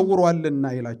ጋር ተሰውሯልና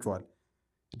ይላችኋል።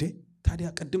 ታዲያ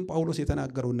ቅድም ጳውሎስ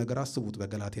የተናገረውን ነገር አስቡት።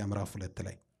 በገላትያ ምዕራፍ 2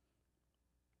 ላይ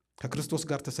ከክርስቶስ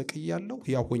ጋር ተሰቅያለሁ፣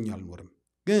 ሕያው ሆኜ አልኖርም፣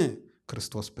 ግን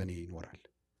ክርስቶስ በእኔ ይኖራል።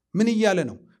 ምን እያለ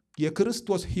ነው?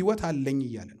 የክርስቶስ ሕይወት አለኝ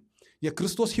እያለ ነው።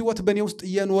 የክርስቶስ ሕይወት በእኔ ውስጥ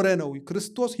እየኖረ ነው።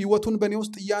 ክርስቶስ ሕይወቱን በእኔ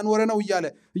ውስጥ እያኖረ ነው እያለ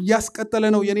እያስቀጠለ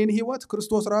ነው። የኔን ሕይወት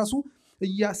ክርስቶስ ራሱ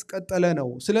እያስቀጠለ ነው።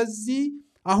 ስለዚህ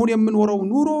አሁን የምኖረው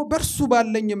ኑሮ በእርሱ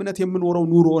ባለኝ እምነት የምኖረው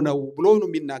ኑሮ ነው ብሎ ነው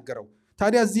የሚናገረው።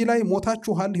 ታዲያ እዚህ ላይ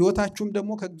ሞታችኋል፣ ሕይወታችሁም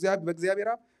ደግሞ በእግዚአብሔር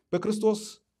አብ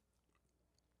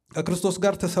ከክርስቶስ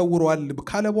ጋር ተሰውሯል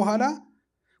ካለ በኋላ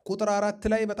ቁጥር 4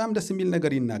 ላይ በጣም ደስ የሚል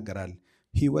ነገር ይናገራል።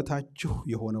 ሕይወታችሁ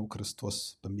የሆነው ክርስቶስ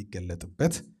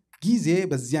በሚገለጥበት ጊዜ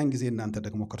በዚያን ጊዜ እናንተ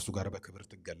ደግሞ ከእርሱ ጋር በክብር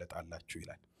ትገለጣላችሁ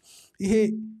ይላል። ይሄ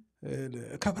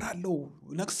ከብራለው፣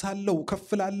 ነግሳለው፣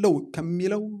 ከፍላለው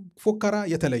ከሚለው ፎከራ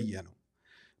የተለየ ነው።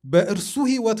 በእርሱ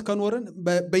ሕይወት ከኖርን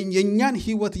የኛን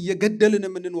ሕይወት እየገደልን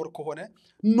የምንኖር ከሆነ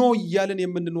ኖ እያልን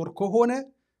የምንኖር ከሆነ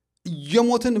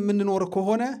እየሞትን የምንኖር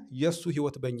ከሆነ የእሱ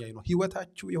ሕይወት በእኛ ይኖር።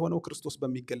 ሕይወታችሁ የሆነው ክርስቶስ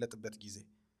በሚገለጥበት ጊዜ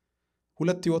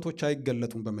ሁለት ሕይወቶች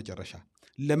አይገለጡም። በመጨረሻ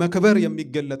ለመክበር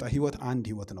የሚገለጠ ሕይወት አንድ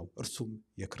ሕይወት ነው። እርሱም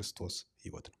የክርስቶስ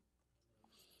ሕይወት ነው።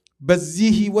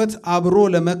 በዚህ ሕይወት አብሮ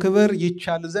ለመክበር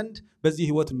ይቻል ዘንድ በዚህ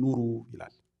ሕይወት ኑሩ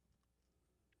ይላል።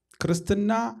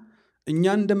 ክርስትና እኛ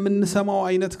እንደምንሰማው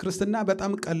አይነት ክርስትና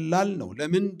በጣም ቀላል ነው።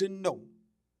 ለምንድን ነው?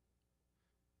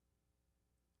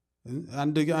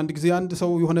 አንድ ጊዜ አንድ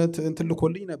ሰው የሆነ እንትን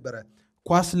ልኮልኝ ነበረ።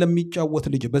 ኳስ ለሚጫወት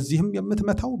ልጅ በዚህም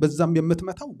የምትመታው በዛም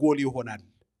የምትመታው ጎል ይሆናል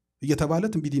እየተባለ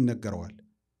ትንቢት ይነገረዋል።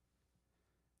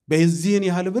 በዚህን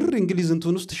ያህል ብር እንግሊዝ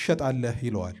እንትን ውስጥ ትሸጣለህ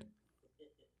ይለዋል።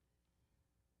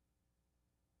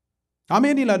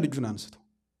 አሜን ይላል ልጁን አንስቶ።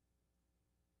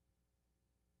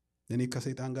 እኔ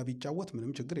ከሰይጣን ጋር ቢጫወት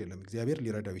ምንም ችግር የለም፣ እግዚአብሔር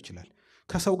ሊረዳው ይችላል።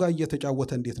 ከሰው ጋር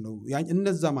እየተጫወተ እንዴት ነው?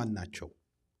 እነዛ ማን ናቸው?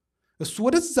 እሱ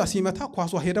ወደዛ ሲመታ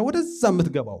ኳሷ ሄዳ ወደዛ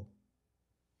የምትገባው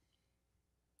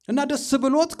እና ደስ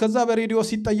ብሎት ከዛ በሬዲዮ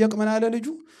ሲጠየቅ ምን አለ ልጁ?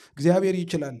 እግዚአብሔር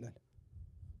ይችላል።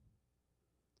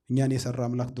 እኛን የሰራ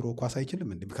አምላክ ድሮ ኳስ አይችልም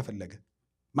እንዴ? ከፈለገ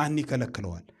ማን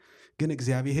ይከለክለዋል? ግን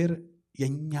እግዚአብሔር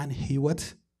የኛን ሕይወት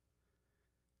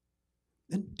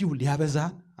እንዲሁ ሊያበዛ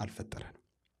አልፈጠረንም።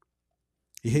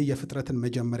 ይሄ የፍጥረትን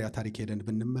መጀመሪያ ታሪክ ሄደን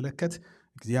ብንመለከት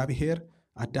እግዚአብሔር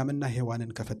አዳምና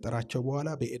ሔዋንን ከፈጠራቸው በኋላ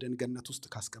በኤደን ገነት ውስጥ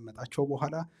ካስቀመጣቸው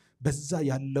በኋላ በዛ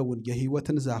ያለውን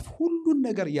የሕይወትን ዛፍ ሁሉን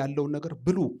ነገር ያለውን ነገር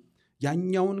ብሉ፣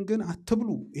 ያኛውን ግን አትብሉ፣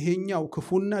 ይሄኛው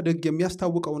ክፉና ደግ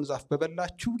የሚያስታውቀውን ዛፍ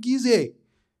በበላችሁ ጊዜ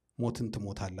ሞትን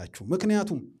ትሞታላችሁ።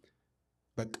 ምክንያቱም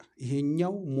በቃ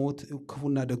ይሄኛው ሞት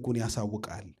ክፉና ደጉን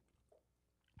ያሳውቃል።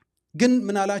 ግን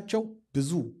ምን አላቸው?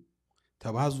 ብዙ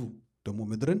ተባዙ፣ ደግሞ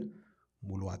ምድርን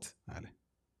ሙሏት አለ።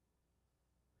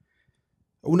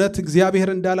 እውነት እግዚአብሔር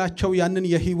እንዳላቸው ያንን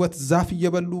የሕይወት ዛፍ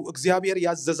እየበሉ እግዚአብሔር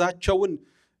ያዘዛቸውን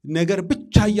ነገር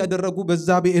ብቻ እያደረጉ በዛ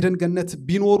በኤደን ገነት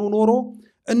ቢኖሩ ኖሮ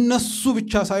እነሱ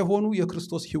ብቻ ሳይሆኑ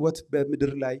የክርስቶስ ሕይወት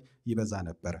በምድር ላይ ይበዛ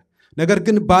ነበር። ነገር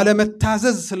ግን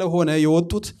ባለመታዘዝ ስለሆነ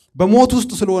የወጡት፣ በሞት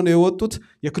ውስጥ ስለሆነ የወጡት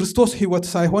የክርስቶስ ሕይወት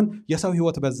ሳይሆን የሰው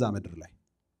ሕይወት በዛ ምድር ላይ።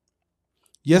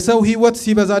 የሰው ሕይወት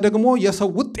ሲበዛ ደግሞ የሰው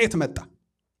ውጤት መጣ።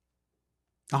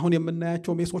 አሁን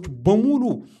የምናያቸው ሜሶች በሙሉ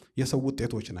የሰው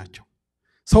ውጤቶች ናቸው።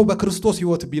 ሰው በክርስቶስ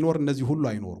ሕይወት ቢኖር እነዚህ ሁሉ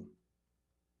አይኖሩም።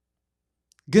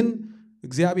 ግን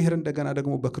እግዚአብሔር እንደገና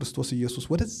ደግሞ በክርስቶስ ኢየሱስ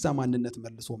ወደዛ ማንነት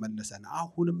መልሶ መለሰን።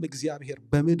 አሁንም እግዚአብሔር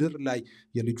በምድር ላይ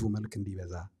የልጁ መልክ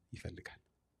እንዲበዛ ይፈልጋል።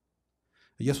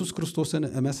 ኢየሱስ ክርስቶስን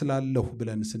እመስላለሁ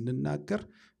ብለን ስንናገር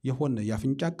የሆነ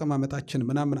የአፍንጫ አቀማመጣችን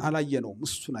ምናምን አላየነውም።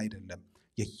 እሱን አይደለም።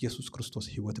 የኢየሱስ ክርስቶስ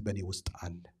ሕይወት በእኔ ውስጥ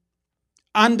አለ።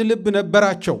 አንድ ልብ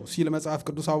ነበራቸው ሲል መጽሐፍ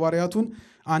ቅዱስ ሐዋርያቱን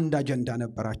አንድ አጀንዳ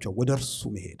ነበራቸው፣ ወደ እርሱ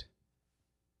መሄድ፣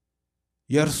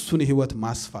 የእርሱን ሕይወት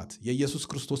ማስፋት፣ የኢየሱስ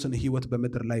ክርስቶስን ሕይወት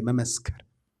በምድር ላይ መመስከር፣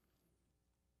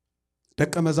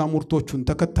 ደቀ መዛሙርቶቹን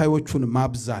ተከታዮቹን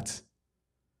ማብዛት።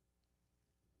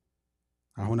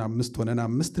 አሁን 5 ሆነን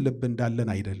 5 ልብ እንዳለን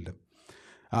አይደለም።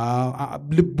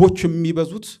 ልቦች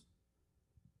የሚበዙት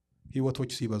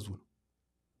ሕይወቶች ሲበዙ ነው።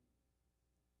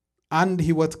 አንድ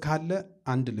ሕይወት ካለ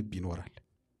አንድ ልብ ይኖራል።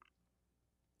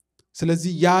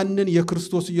 ስለዚህ ያንን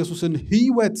የክርስቶስ ኢየሱስን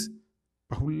ሕይወት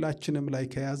በሁላችንም ላይ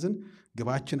ከያዝን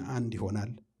ግባችን አንድ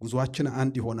ይሆናል፣ ጉዟችን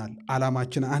አንድ ይሆናል፣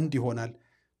 ዓላማችን አንድ ይሆናል፣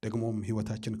 ደግሞም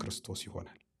ሕይወታችን ክርስቶስ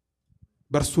ይሆናል።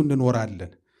 በእርሱ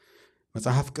እንኖራለን።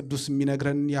 መጽሐፍ ቅዱስ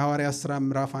የሚነግረን የሐዋርያት ሥራ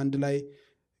ምዕራፍ 1 ላይ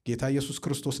ጌታ ኢየሱስ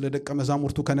ክርስቶስ ለደቀ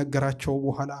መዛሙርቱ ከነገራቸው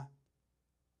በኋላ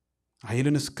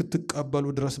ኃይልን እስክትቀበሉ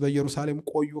ድረስ በኢየሩሳሌም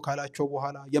ቆዩ ካላቸው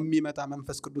በኋላ የሚመጣ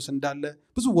መንፈስ ቅዱስ እንዳለ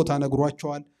ብዙ ቦታ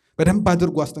ነግሯቸዋል። በደንብ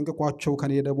አድርጎ አስጠንቅቋቸው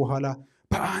ከሄደ በኋላ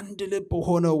በአንድ ልብ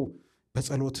ሆነው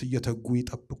በጸሎት እየተጉ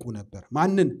ይጠብቁ ነበር።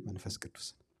 ማንን? መንፈስ ቅዱስ።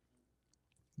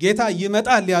 ጌታ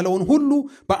ይመጣል ያለውን ሁሉ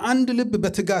በአንድ ልብ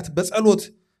በትጋት በጸሎት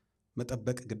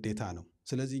መጠበቅ ግዴታ ነው።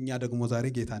 ስለዚህ እኛ ደግሞ ዛሬ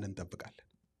ጌታን እንጠብቃለን።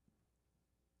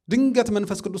 ድንገት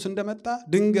መንፈስ ቅዱስ እንደመጣ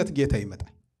ድንገት ጌታ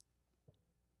ይመጣል።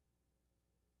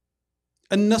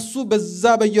 እነሱ በዛ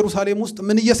በኢየሩሳሌም ውስጥ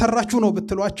ምን እየሰራችሁ ነው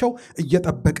ብትሏቸው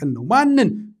እየጠበቅን ነው። ማንን?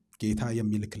 ጌታ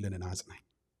የሚልክልንን አጽናኝ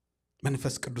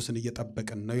መንፈስ ቅዱስን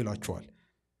እየጠበቅን ነው ይሏቸዋል።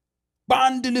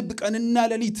 በአንድ ልብ ቀንና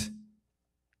ሌሊት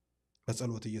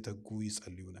በጸሎት እየተጉ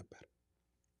ይጸልዩ ነበር።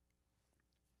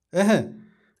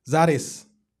 ዛሬስ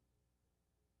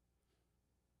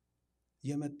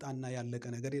የመጣና ያለቀ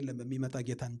ነገር የለም። የሚመጣ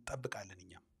ጌታን እንጠብቃለን።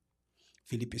 እኛም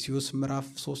ፊልጵስዩስ ምዕራፍ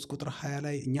 3 ቁጥር 20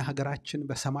 ላይ እኛ ሀገራችን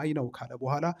በሰማይ ነው ካለ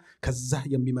በኋላ ከዛ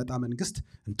የሚመጣ መንግስት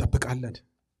እንጠብቃለን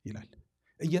ይላል።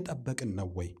 እየጠበቅን ነው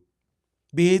ወይ?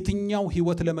 በየትኛው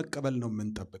ህይወት ለመቀበል ነው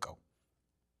የምንጠብቀው?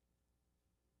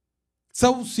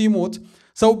 ሰው ሲሞት፣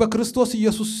 ሰው በክርስቶስ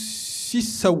ኢየሱስ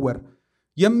ሲሰወር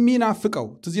የሚናፍቀው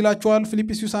ትዝ ይላችኋል።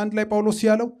 ፊልጵስዩስ 1 ላይ ጳውሎስ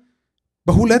ያለው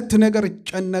በሁለት ነገር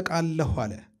እጨነቃለሁ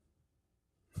አለ።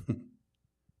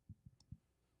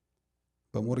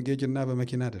 በሞርጌጅ እና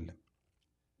በመኪና አይደለም።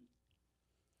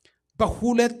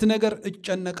 በሁለት ነገር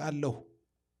እጨነቃለሁ።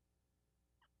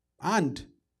 አንድ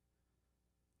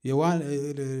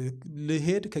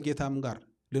ልሄድ ከጌታም ጋር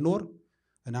ልኖር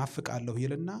እናፍቃለሁ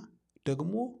ይልና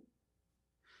ደግሞ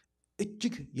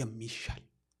እጅግ የሚሻል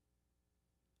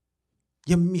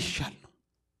ነው።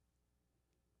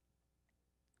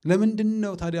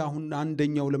 ለምንድነው ታዲያ አሁን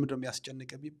አንደኛው ለምንድነው የሚያስጨንቅ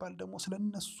ቢባል ደግሞ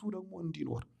ስለነሱ ደግሞ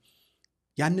እንዲኖር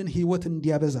ያንን ህይወት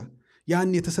እንዲያበዛ ያን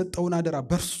የተሰጠውን አደራ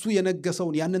በርሱ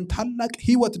የነገሰውን ያንን ታላቅ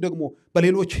ህይወት ደግሞ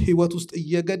በሌሎች ህይወት ውስጥ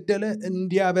እየገደለ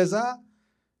እንዲያበዛ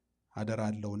አደራ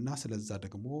አለውና ስለዛ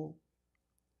ደግሞ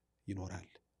ይኖራል።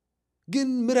 ግን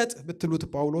ምረጥ ብትሉት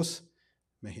ጳውሎስ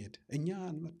መሄድ እኛ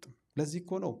አንመርጥም። ለዚህ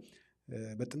እኮ ነው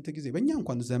በጥንት ጊዜ በእኛ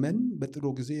እንኳን ዘመን በጥሎ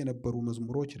ጊዜ የነበሩ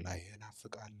መዝሙሮች ላይ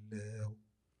እናፍቃለሁ፣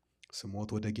 ስሞት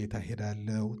ወደ ጌታ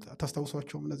ሄዳለሁ።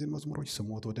 ታስታውሷቸውም እነዚህን መዝሙሮች?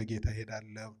 ስሞት ወደ ጌታ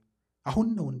ሄዳለሁ። አሁን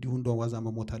ነው እንዲሁ እንደ ዋዛ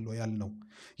መሞታለሁ ያልነው።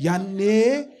 ያኔ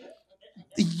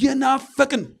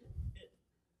እየናፈቅን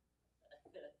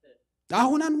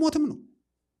አሁን አንሞትም ነው።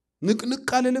 ንቅንቅ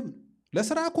አልልም።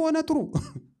 ለስራ ከሆነ ጥሩ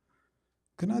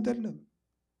ግን አይደለም።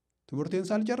 ትምህርቴን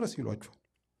ሳልጨርስ ይሏቸው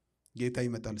ጌታ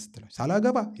ይመጣል ስትላቸው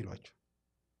ሳላገባ ይሏቸው።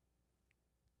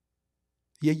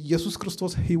 የኢየሱስ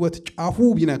ክርስቶስ ህይወት ጫፉ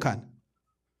ቢነካን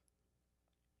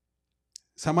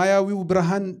ሰማያዊው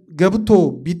ብርሃን ገብቶ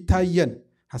ቢታየን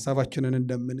ሐሳባችንን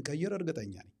እንደምንቀይር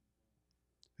እርግጠኛ ነኝ።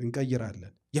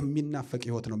 እንቀይራለን። የሚናፈቅ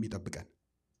ህይወት ነው የሚጠብቀን።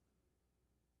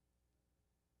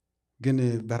 ግን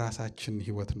በራሳችን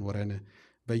ህይወት ኖረን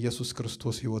በኢየሱስ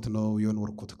ክርስቶስ ህይወት ነው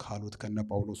የኖርኩት ካሉት ከነ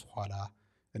ጳውሎስ ኋላ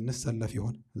እንሰለፍ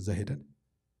ይሆን? እዛ ሄደን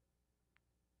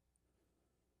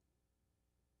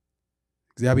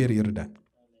እግዚአብሔር ይርዳን።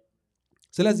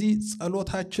 ስለዚህ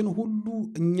ጸሎታችን ሁሉ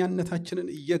እኛነታችንን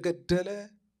እየገደለ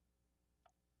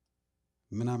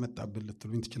ምን አመጣብን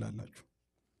ልትሉኝ ትችላላችሁ።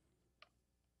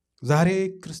 ዛሬ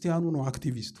ክርስቲያኑ ነው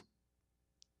አክቲቪስቱ።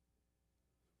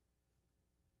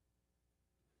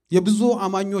 የብዙ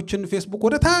አማኞችን ፌስቡክ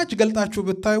ወደ ታች ገልጣችሁ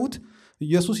ብታዩት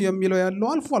ኢየሱስ የሚለው ያለው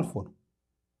አልፎ አልፎ ነው።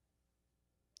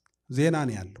 ዜና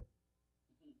ነው ያለው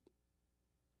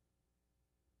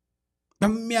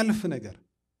በሚያልፍ ነገር።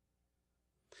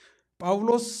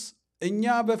 ጳውሎስ እኛ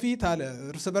በፊት አለ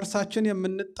እርስ በርሳችን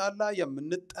የምንጣላ፣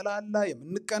 የምንጠላላ፣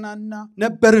 የምንቀናና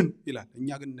ነበርን ይላል።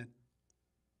 እኛ ግን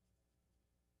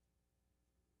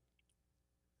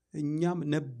እኛም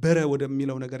ነበረ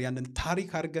ወደሚለው ነገር ያንን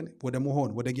ታሪክ አድርገን ወደ መሆን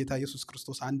ወደ ጌታ ኢየሱስ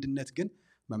ክርስቶስ አንድነት ግን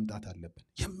መምጣት አለብን።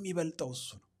 የሚበልጠው እሱ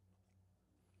ነው።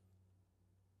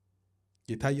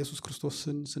 ጌታ ኢየሱስ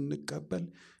ክርስቶስን ስንቀበል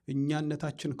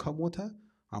እኛነታችን ከሞተ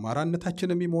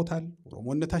አማራነታችንም ይሞታል፣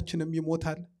 ኦሮሞነታችንም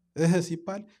ይሞታል።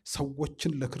 ሲባል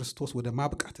ሰዎችን ለክርስቶስ ወደ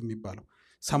ማብቃት የሚባለው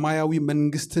ሰማያዊ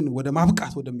መንግስትን ወደ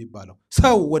ማብቃት ወደሚባለው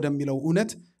ሰው ወደሚለው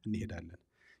እውነት እንሄዳለን።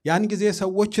 ያን ጊዜ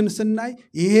ሰዎችን ስናይ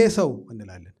ይሄ ሰው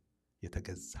እንላለን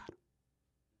የተገዛ ነው።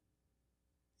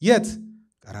 የት?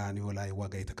 ቀራንዮ ላይ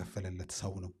ዋጋ የተከፈለለት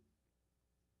ሰው ነው።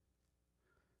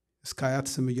 እስከ አያት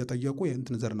ስም እየጠየቁ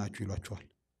የእንትን ዘር ናችሁ ይሏቸዋል።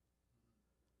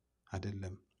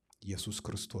 አይደለም። ኢየሱስ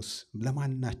ክርስቶስ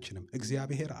ለማናችንም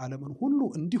እግዚአብሔር ዓለምን ሁሉ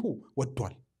እንዲሁ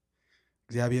ወዷል።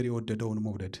 እግዚአብሔር የወደደውን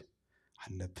መውደድ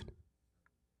አለብን።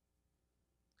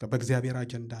 በእግዚአብሔር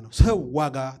አጀንዳ ነው። ሰው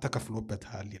ዋጋ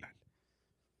ተከፍሎበታል ይላል።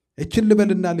 እችን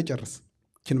ልበልና ልጨርስ።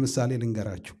 እችን ምሳሌ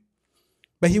ልንገራችሁ።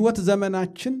 በህይወት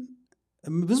ዘመናችን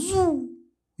ብዙ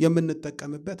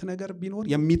የምንጠቀምበት ነገር ቢኖር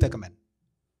የሚጠቅመን፣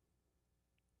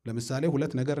 ለምሳሌ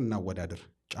ሁለት ነገር እናወዳድር፣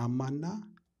 ጫማና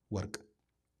ወርቅ።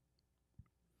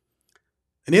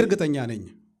 እኔ እርግጠኛ ነኝ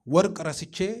ወርቅ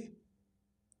ረስቼ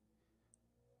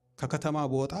ከከተማ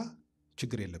በወጣ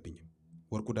ችግር የለብኝም።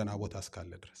 ወርቁ ደህና ቦታ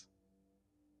እስካለ ድረስ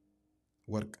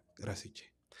ወርቅ ረስቼ፣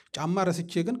 ጫማ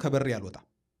ረስቼ ግን ከበሬ አልወጣም።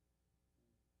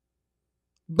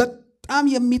 በጣም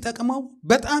የሚጠቅመው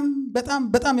በጣም በጣም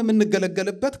በጣም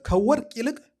የምንገለገልበት ከወርቅ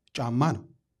ይልቅ ጫማ ነው።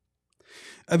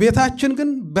 ቤታችን ግን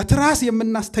በትራስ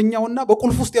የምናስተኛውና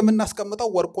በቁልፍ ውስጥ የምናስቀምጠው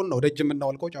ወርቁን ነው። ደጅ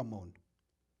የምናወልቀው ጫማውን ነው።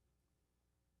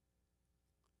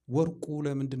 ወርቁ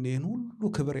ለምንድን ነው ይህን ሁሉ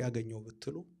ክብር ያገኘው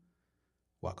ብትሉ፣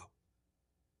 ዋጋው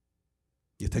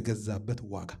የተገዛበት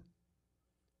ዋጋ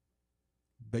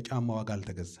በጫማ ዋጋ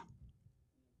አልተገዛም።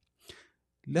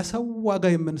 ለሰው ዋጋ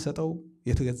የምንሰጠው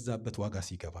የተገዛበት ዋጋ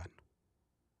ሲገባን ነው።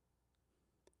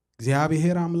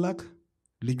 እግዚአብሔር አምላክ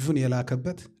ልጁን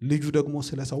የላከበት ልጁ ደግሞ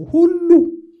ስለ ሰው ሁሉ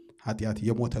ኃጢአት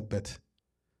የሞተበት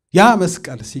ያ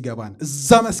መስቀል ሲገባን እዛ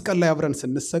መስቀል ላይ አብረን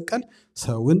ስንሰቀል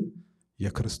ሰውን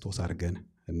የክርስቶስ አድርገን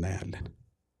እናያለን።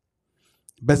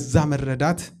 በዛ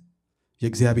መረዳት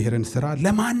የእግዚአብሔርን ሥራ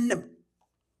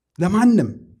ለማንም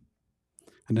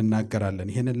እንናገራለን።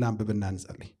 ይሄንን ላንብብና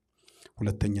እንጸልይ።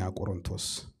 2 ቆሮንቶስ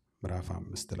ምዕራፍ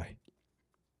 5 ላይ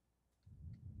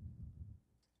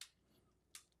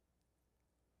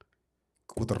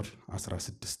ቁጥር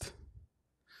 16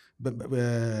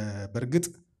 በእርግጥ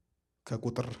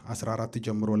ከቁጥር 14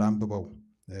 ጀምሮ ላንብበው።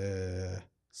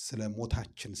 ስለ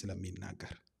ሞታችን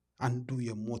ስለሚናገር አንዱ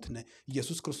የሞትነ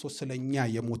ኢየሱስ ክርስቶስ ስለኛ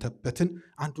የሞተበትን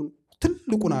አንዱን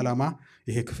ትልቁን ዓላማ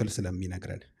ይሄ ክፍል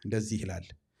ስለሚነግረን እንደዚህ ይላል።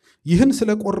 ይህን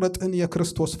ስለቆረጥን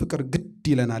የክርስቶስ ፍቅር ግድ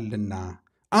ይለናልና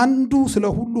አንዱ ስለ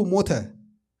ሁሉ ሞተ፣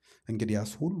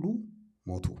 እንግዲያስ ሁሉ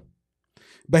ሞቱ።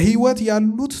 በሕይወት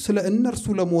ያሉት ስለ እነርሱ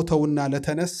ለሞተውና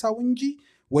ለተነሳው እንጂ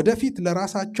ወደፊት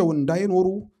ለራሳቸው እንዳይኖሩ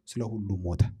ስለ ሁሉ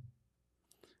ሞተ።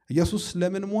 ኢየሱስ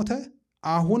ለምን ሞተ?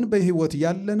 አሁን በሕይወት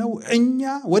ያለነው እኛ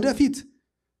ወደፊት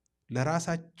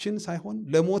ለራሳችን ሳይሆን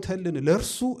ለሞተልን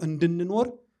ለእርሱ እንድንኖር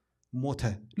ሞተ።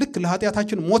 ልክ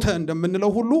ለኃጢአታችን ሞተ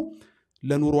እንደምንለው ሁሉ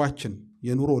ለኑሯችን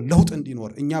የኑሮ ለውጥ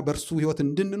እንዲኖር እኛ በእርሱ ሕይወት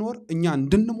እንድንኖር እኛ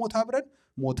እንድንሞት አብረን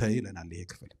ሞተ ይለናል ይሄ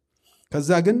ክፍል። ከዛ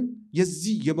ግን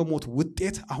የዚህ የመሞት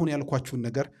ውጤት አሁን ያልኳችሁን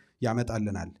ነገር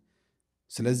ያመጣልናል።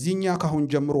 ስለዚህ እኛ ካሁን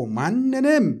ጀምሮ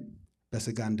ማንንም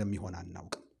በስጋ እንደሚሆን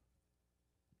አናውቅም።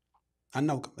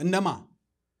 እነማ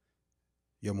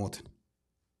የሞትን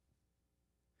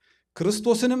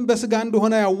ክርስቶስንም በስጋ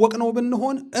እንደሆነ ያወቅነው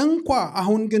ብንሆን እንኳ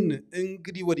አሁን ግን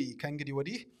ከእንግዲህ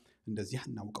ወዲህ እንደዚህ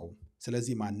አናውቀውም።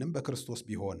 ስለዚህ ማንም በክርስቶስ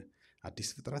ቢሆን አዲስ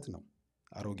ፍጥረት ነው፣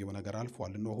 አሮጌው ነገር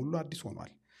አልፏል፣ እነሆ ሁሉ አዲስ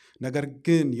ሆኗል። ነገር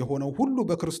ግን የሆነው ሁሉ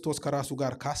በክርስቶስ ከራሱ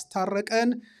ጋር ካስታረቀን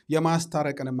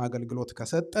የማስታረቅንም አገልግሎት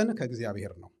ከሰጠን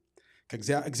ከእግዚአብሔር ነው።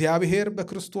 እግዚአብሔር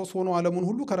በክርስቶስ ሆኖ ዓለሙን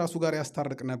ሁሉ ከራሱ ጋር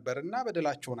ያስታርቅ ነበርና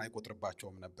በደላቸውን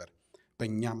አይቆጥርባቸውም ነበር፣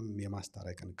 በእኛም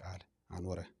የማስታረቅን ቃል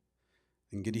አኖረ።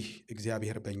 እንግዲህ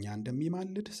እግዚአብሔር በእኛ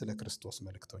እንደሚማልድ ስለ ክርስቶስ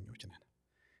መልእክተኞች ነን።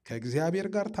 ከእግዚአብሔር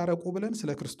ጋር ታረቁ ብለን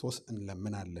ስለ ክርስቶስ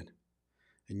እንለምናለን።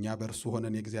 እኛ በእርሱ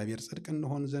ሆነን የእግዚአብሔር ጽድቅ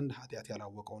እንሆን ዘንድ ኃጢአት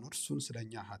ያላወቀውን እርሱን ስለ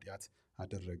እኛ ኃጢአት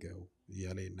አደረገው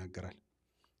እያለ ይናገራል።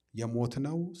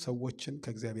 የሞትነው ሰዎችን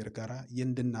ከእግዚአብሔር ጋር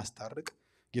እንድናስታርቅ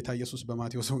ጌታ ኢየሱስ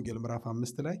በማቴዎስ ወንጌል ምዕራፍ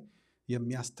 5 ላይ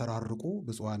የሚያስተራርቁ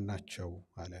ብፁዓን ናቸው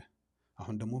አለ።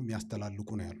 አሁን ደግሞ የሚያስተላልቁ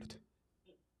ነው ያሉት።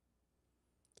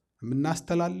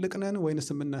 የምናስተላልቅ ነን ወይንስ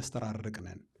የምናስተራርቅ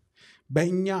ነን?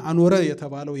 በእኛ አኖረ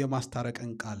የተባለው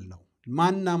የማስታረቅን ቃል ነው።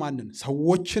 ማንን?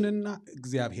 ሰዎችንና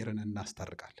እግዚአብሔርን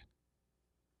እናስታርቃለን።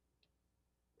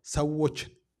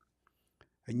 ሰዎችን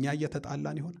እኛ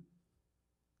እየተጣላን ይሆን?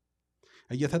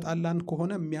 እየተጣላን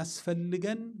ከሆነ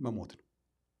የሚያስፈልገን መሞት ነው።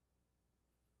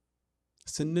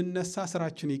 ስንነሳ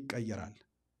ስራችን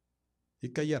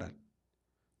ይቀየራል።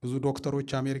 ብዙ ዶክተሮች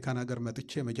አሜሪካን ሀገር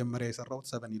መጥቼ መጀመሪያ የሰራሁት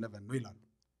 7-11 ነው ይላሉ።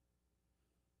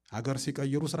 ሀገር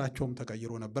ሲቀይሩ ስራቸውም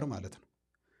ተቀይሮ ነበር ማለት ነው።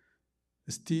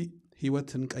 እስቲ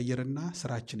ህይወትን ቀይርና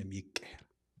ስራችንም ይቀየር።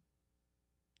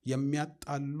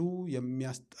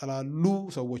 የሚያስጠላሉ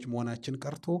ሰዎች መሆናችን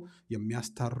ቀርቶ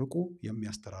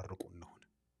የሚያስተራርቁ እንሆን።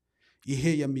 ይሄ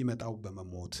የሚመጣው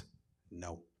በመሞት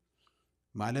ነው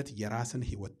ማለት የራስን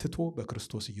ህይወት ትቶ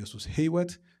በክርስቶስ ኢየሱስ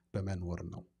ህይወት በመኖር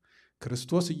ነው።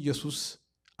 ክርስቶስ ኢየሱስ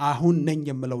አሁን ነኝ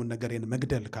የምለውን ነገርን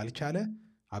መግደል ካልቻለ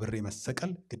አብሬ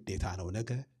መሰቀል ግዴታ ነው። ነገ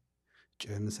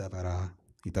ጭን ሰበራ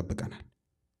ይጠብቀናል።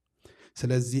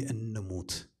 ስለዚህ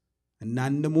እንሙት።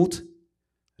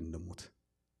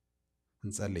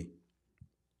 እንጸልይ።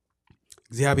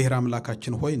 እግዚአብሔር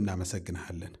አምላካችን ሆይ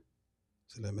እናመሰግንሃለን።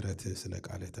 ስለ ምሕረትህ ስለ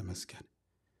ቃልህ ተመስገን።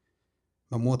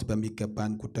 መሞት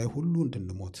በሚገባን ጉዳይ ሁሉ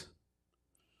እንድንሞት፣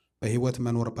 በህይወት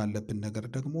መኖር ባለብን ነገር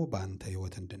ደግሞ በአንተ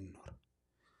ህይወት እንድንኖር፣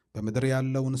 በምድር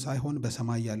ያለውን ሳይሆን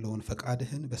በሰማይ ያለውን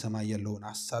ፈቃድህን በሰማይ ያለውን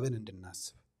ሐሳብን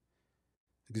እንድናስብ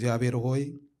እግዚአብሔር ሆይ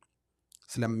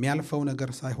ስለሚያልፈው ነገር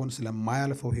ሳይሆን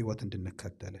ስለማያልፈው ሕይወት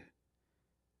እንድንከተልህ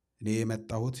እኔ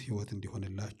የመጣሁት ሕይወት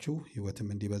እንዲሆንላችሁ ሕይወትም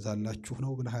እንዲበዛላችሁ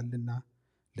ነው ብለሃልና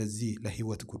ለዚህ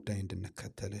ለሕይወት ጉዳይ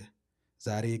እንድንከተልህ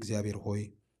ዛሬ እግዚአብሔር ሆይ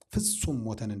ፍጹም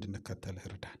ሞተን እንድንከተልህ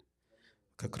እርዳን።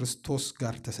 ከክርስቶስ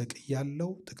ጋር ተሰቅያለሁ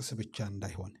ጥቅስ ብቻ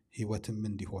እንዳይሆን ሕይወትም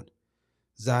እንዲሆን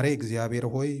ዛሬ እግዚአብሔር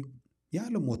ሆይ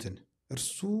ያለ ሞትን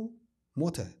እርሱ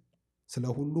ሞተ፣ ስለ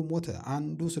ሁሉ ሞተ፣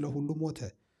 አንዱ ስለ ሁሉ ሞተ።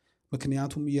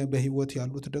 ምክንያቱም በሕይወት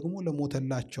ያሉት ደግሞ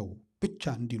ለሞተላቸው ብቻ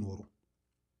እንዲኖሩ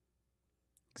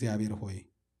እግዚአብሔር ሆይ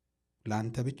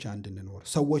ለአንተ ብቻ እንድንኖር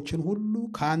ሰዎችን ሁሉ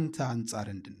ከአንተ አንጻር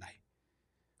እንድናይ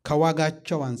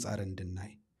ከዋጋቸው አንጻር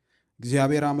እንድናይ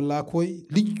እግዚአብሔር አምላክ ሆይ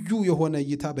ልዩ የሆነ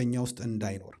እይታ በእኛ ውስጥ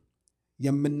እንዳይኖር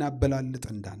የምናበላልጥ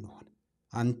እንዳንሆን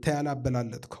አንተ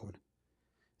ያላበላለጥከውን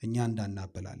እኛ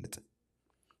እንዳናበላልጥ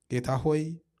ጌታ ሆይ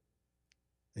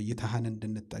እይታህን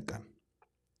እንድንጠቀም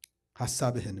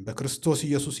ሐሳብህን በክርስቶስ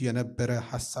ኢየሱስ የነበረ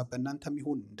ሐሳብ በእናንተም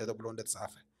ይሁን እንደተብሎ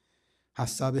እንደተጻፈ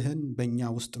ሐሳብህን በእኛ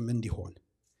ውስጥም እንዲሆን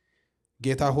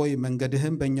ጌታ ሆይ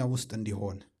መንገድህን በእኛ ውስጥ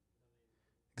እንዲሆን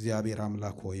እግዚአብሔር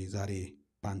አምላክ ሆይ ዛሬ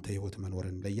በአንተ ሕይወት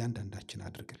መኖርን ለእያንዳንዳችን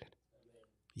አድርግልን።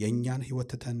 የእኛን ሕይወት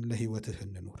ትተን ለሕይወትህ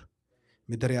እንኑር።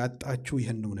 ምድር ያጣችሁ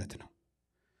ይህን እውነት ነው።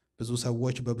 ብዙ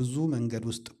ሰዎች በብዙ መንገድ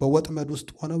ውስጥ በወጥመድ ውስጥ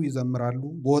ሆነው ይዘምራሉ፣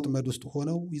 በወጥመድ ውስጥ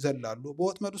ሆነው ይዘላሉ፣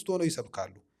 በወጥመድ ውስጥ ሆነው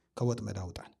ይሰብካሉ። ከወጥመድ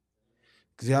አውጣን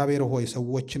እግዚአብሔር ሆይ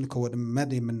ሰዎችን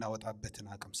ከወጥመድ የምናወጣበትን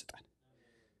አቅም ስጠን።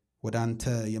 ወደ አንተ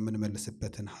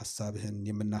የምንመልስበትን ሐሳብህን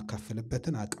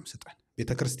የምናካፍልበትን አቅም ስጠን።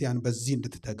 ቤተክርስቲያን በዚህ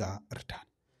እንድትተጋ እርዳን።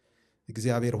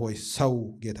 እግዚአብሔር ሆይ ሰው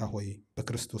ጌታ ሆይ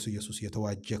በክርስቶስ ኢየሱስ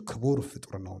የተዋጀ ክቡር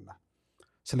ፍጡር ነውና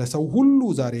ስለ ሰው ሁሉ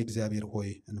ዛሬ እግዚአብሔር ሆይ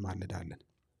እንማልዳለን።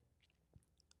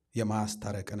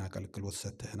 የማስታረቅን አገልግሎት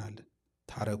ሰጥተህናል።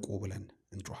 ታረቁ ብለን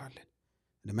እንጮሃለን፣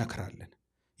 እንመክራለን።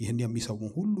 ይህን የሚሰሙ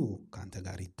ሁሉ ካንተ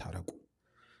ጋር ይታረቁ።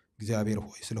 እግዚአብሔር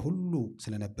ሆይ ስለ ሁሉ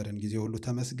ስለነበረን ጊዜ ሁሉ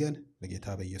ተመስገን።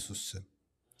 በጌታ በኢየሱስ ስም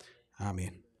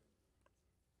አሜን።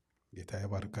 ጌታ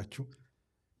ይባርካችሁ።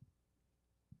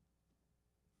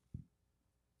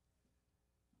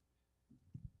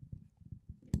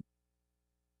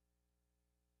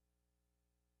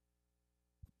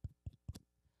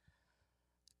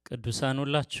 ቅዱሳን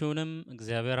ሁላችሁንም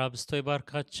እግዚአብሔር አብስቶ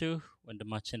ይባርካችሁ።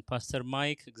 ወንድማችን ፓስተር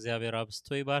ማይክ እግዚአብሔር አብስቶ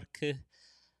ይባርክህ።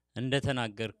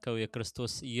 እንደተናገርከው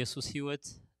የክርስቶስ ኢየሱስ ሕይወት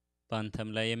ባንተም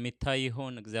ላይ የሚታይ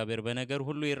ይሁን። እግዚአብሔር በነገር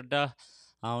ሁሉ ይርዳህ።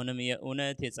 አሁንም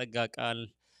የእውነት የጸጋ ቃል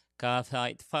ካፍህ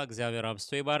አይጥፋ። እግዚአብሔር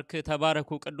አብስቶ ይባርክህ።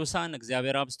 ተባረኩ ቅዱሳን።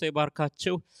 እግዚአብሔር አብስቶ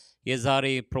ይባርካችሁ። የዛሬ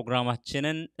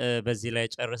ፕሮግራማችንን በዚህ ላይ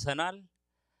ጨርሰናል።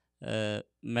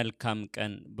 መልካም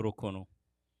ቀን። ብሩክ ሁኑ።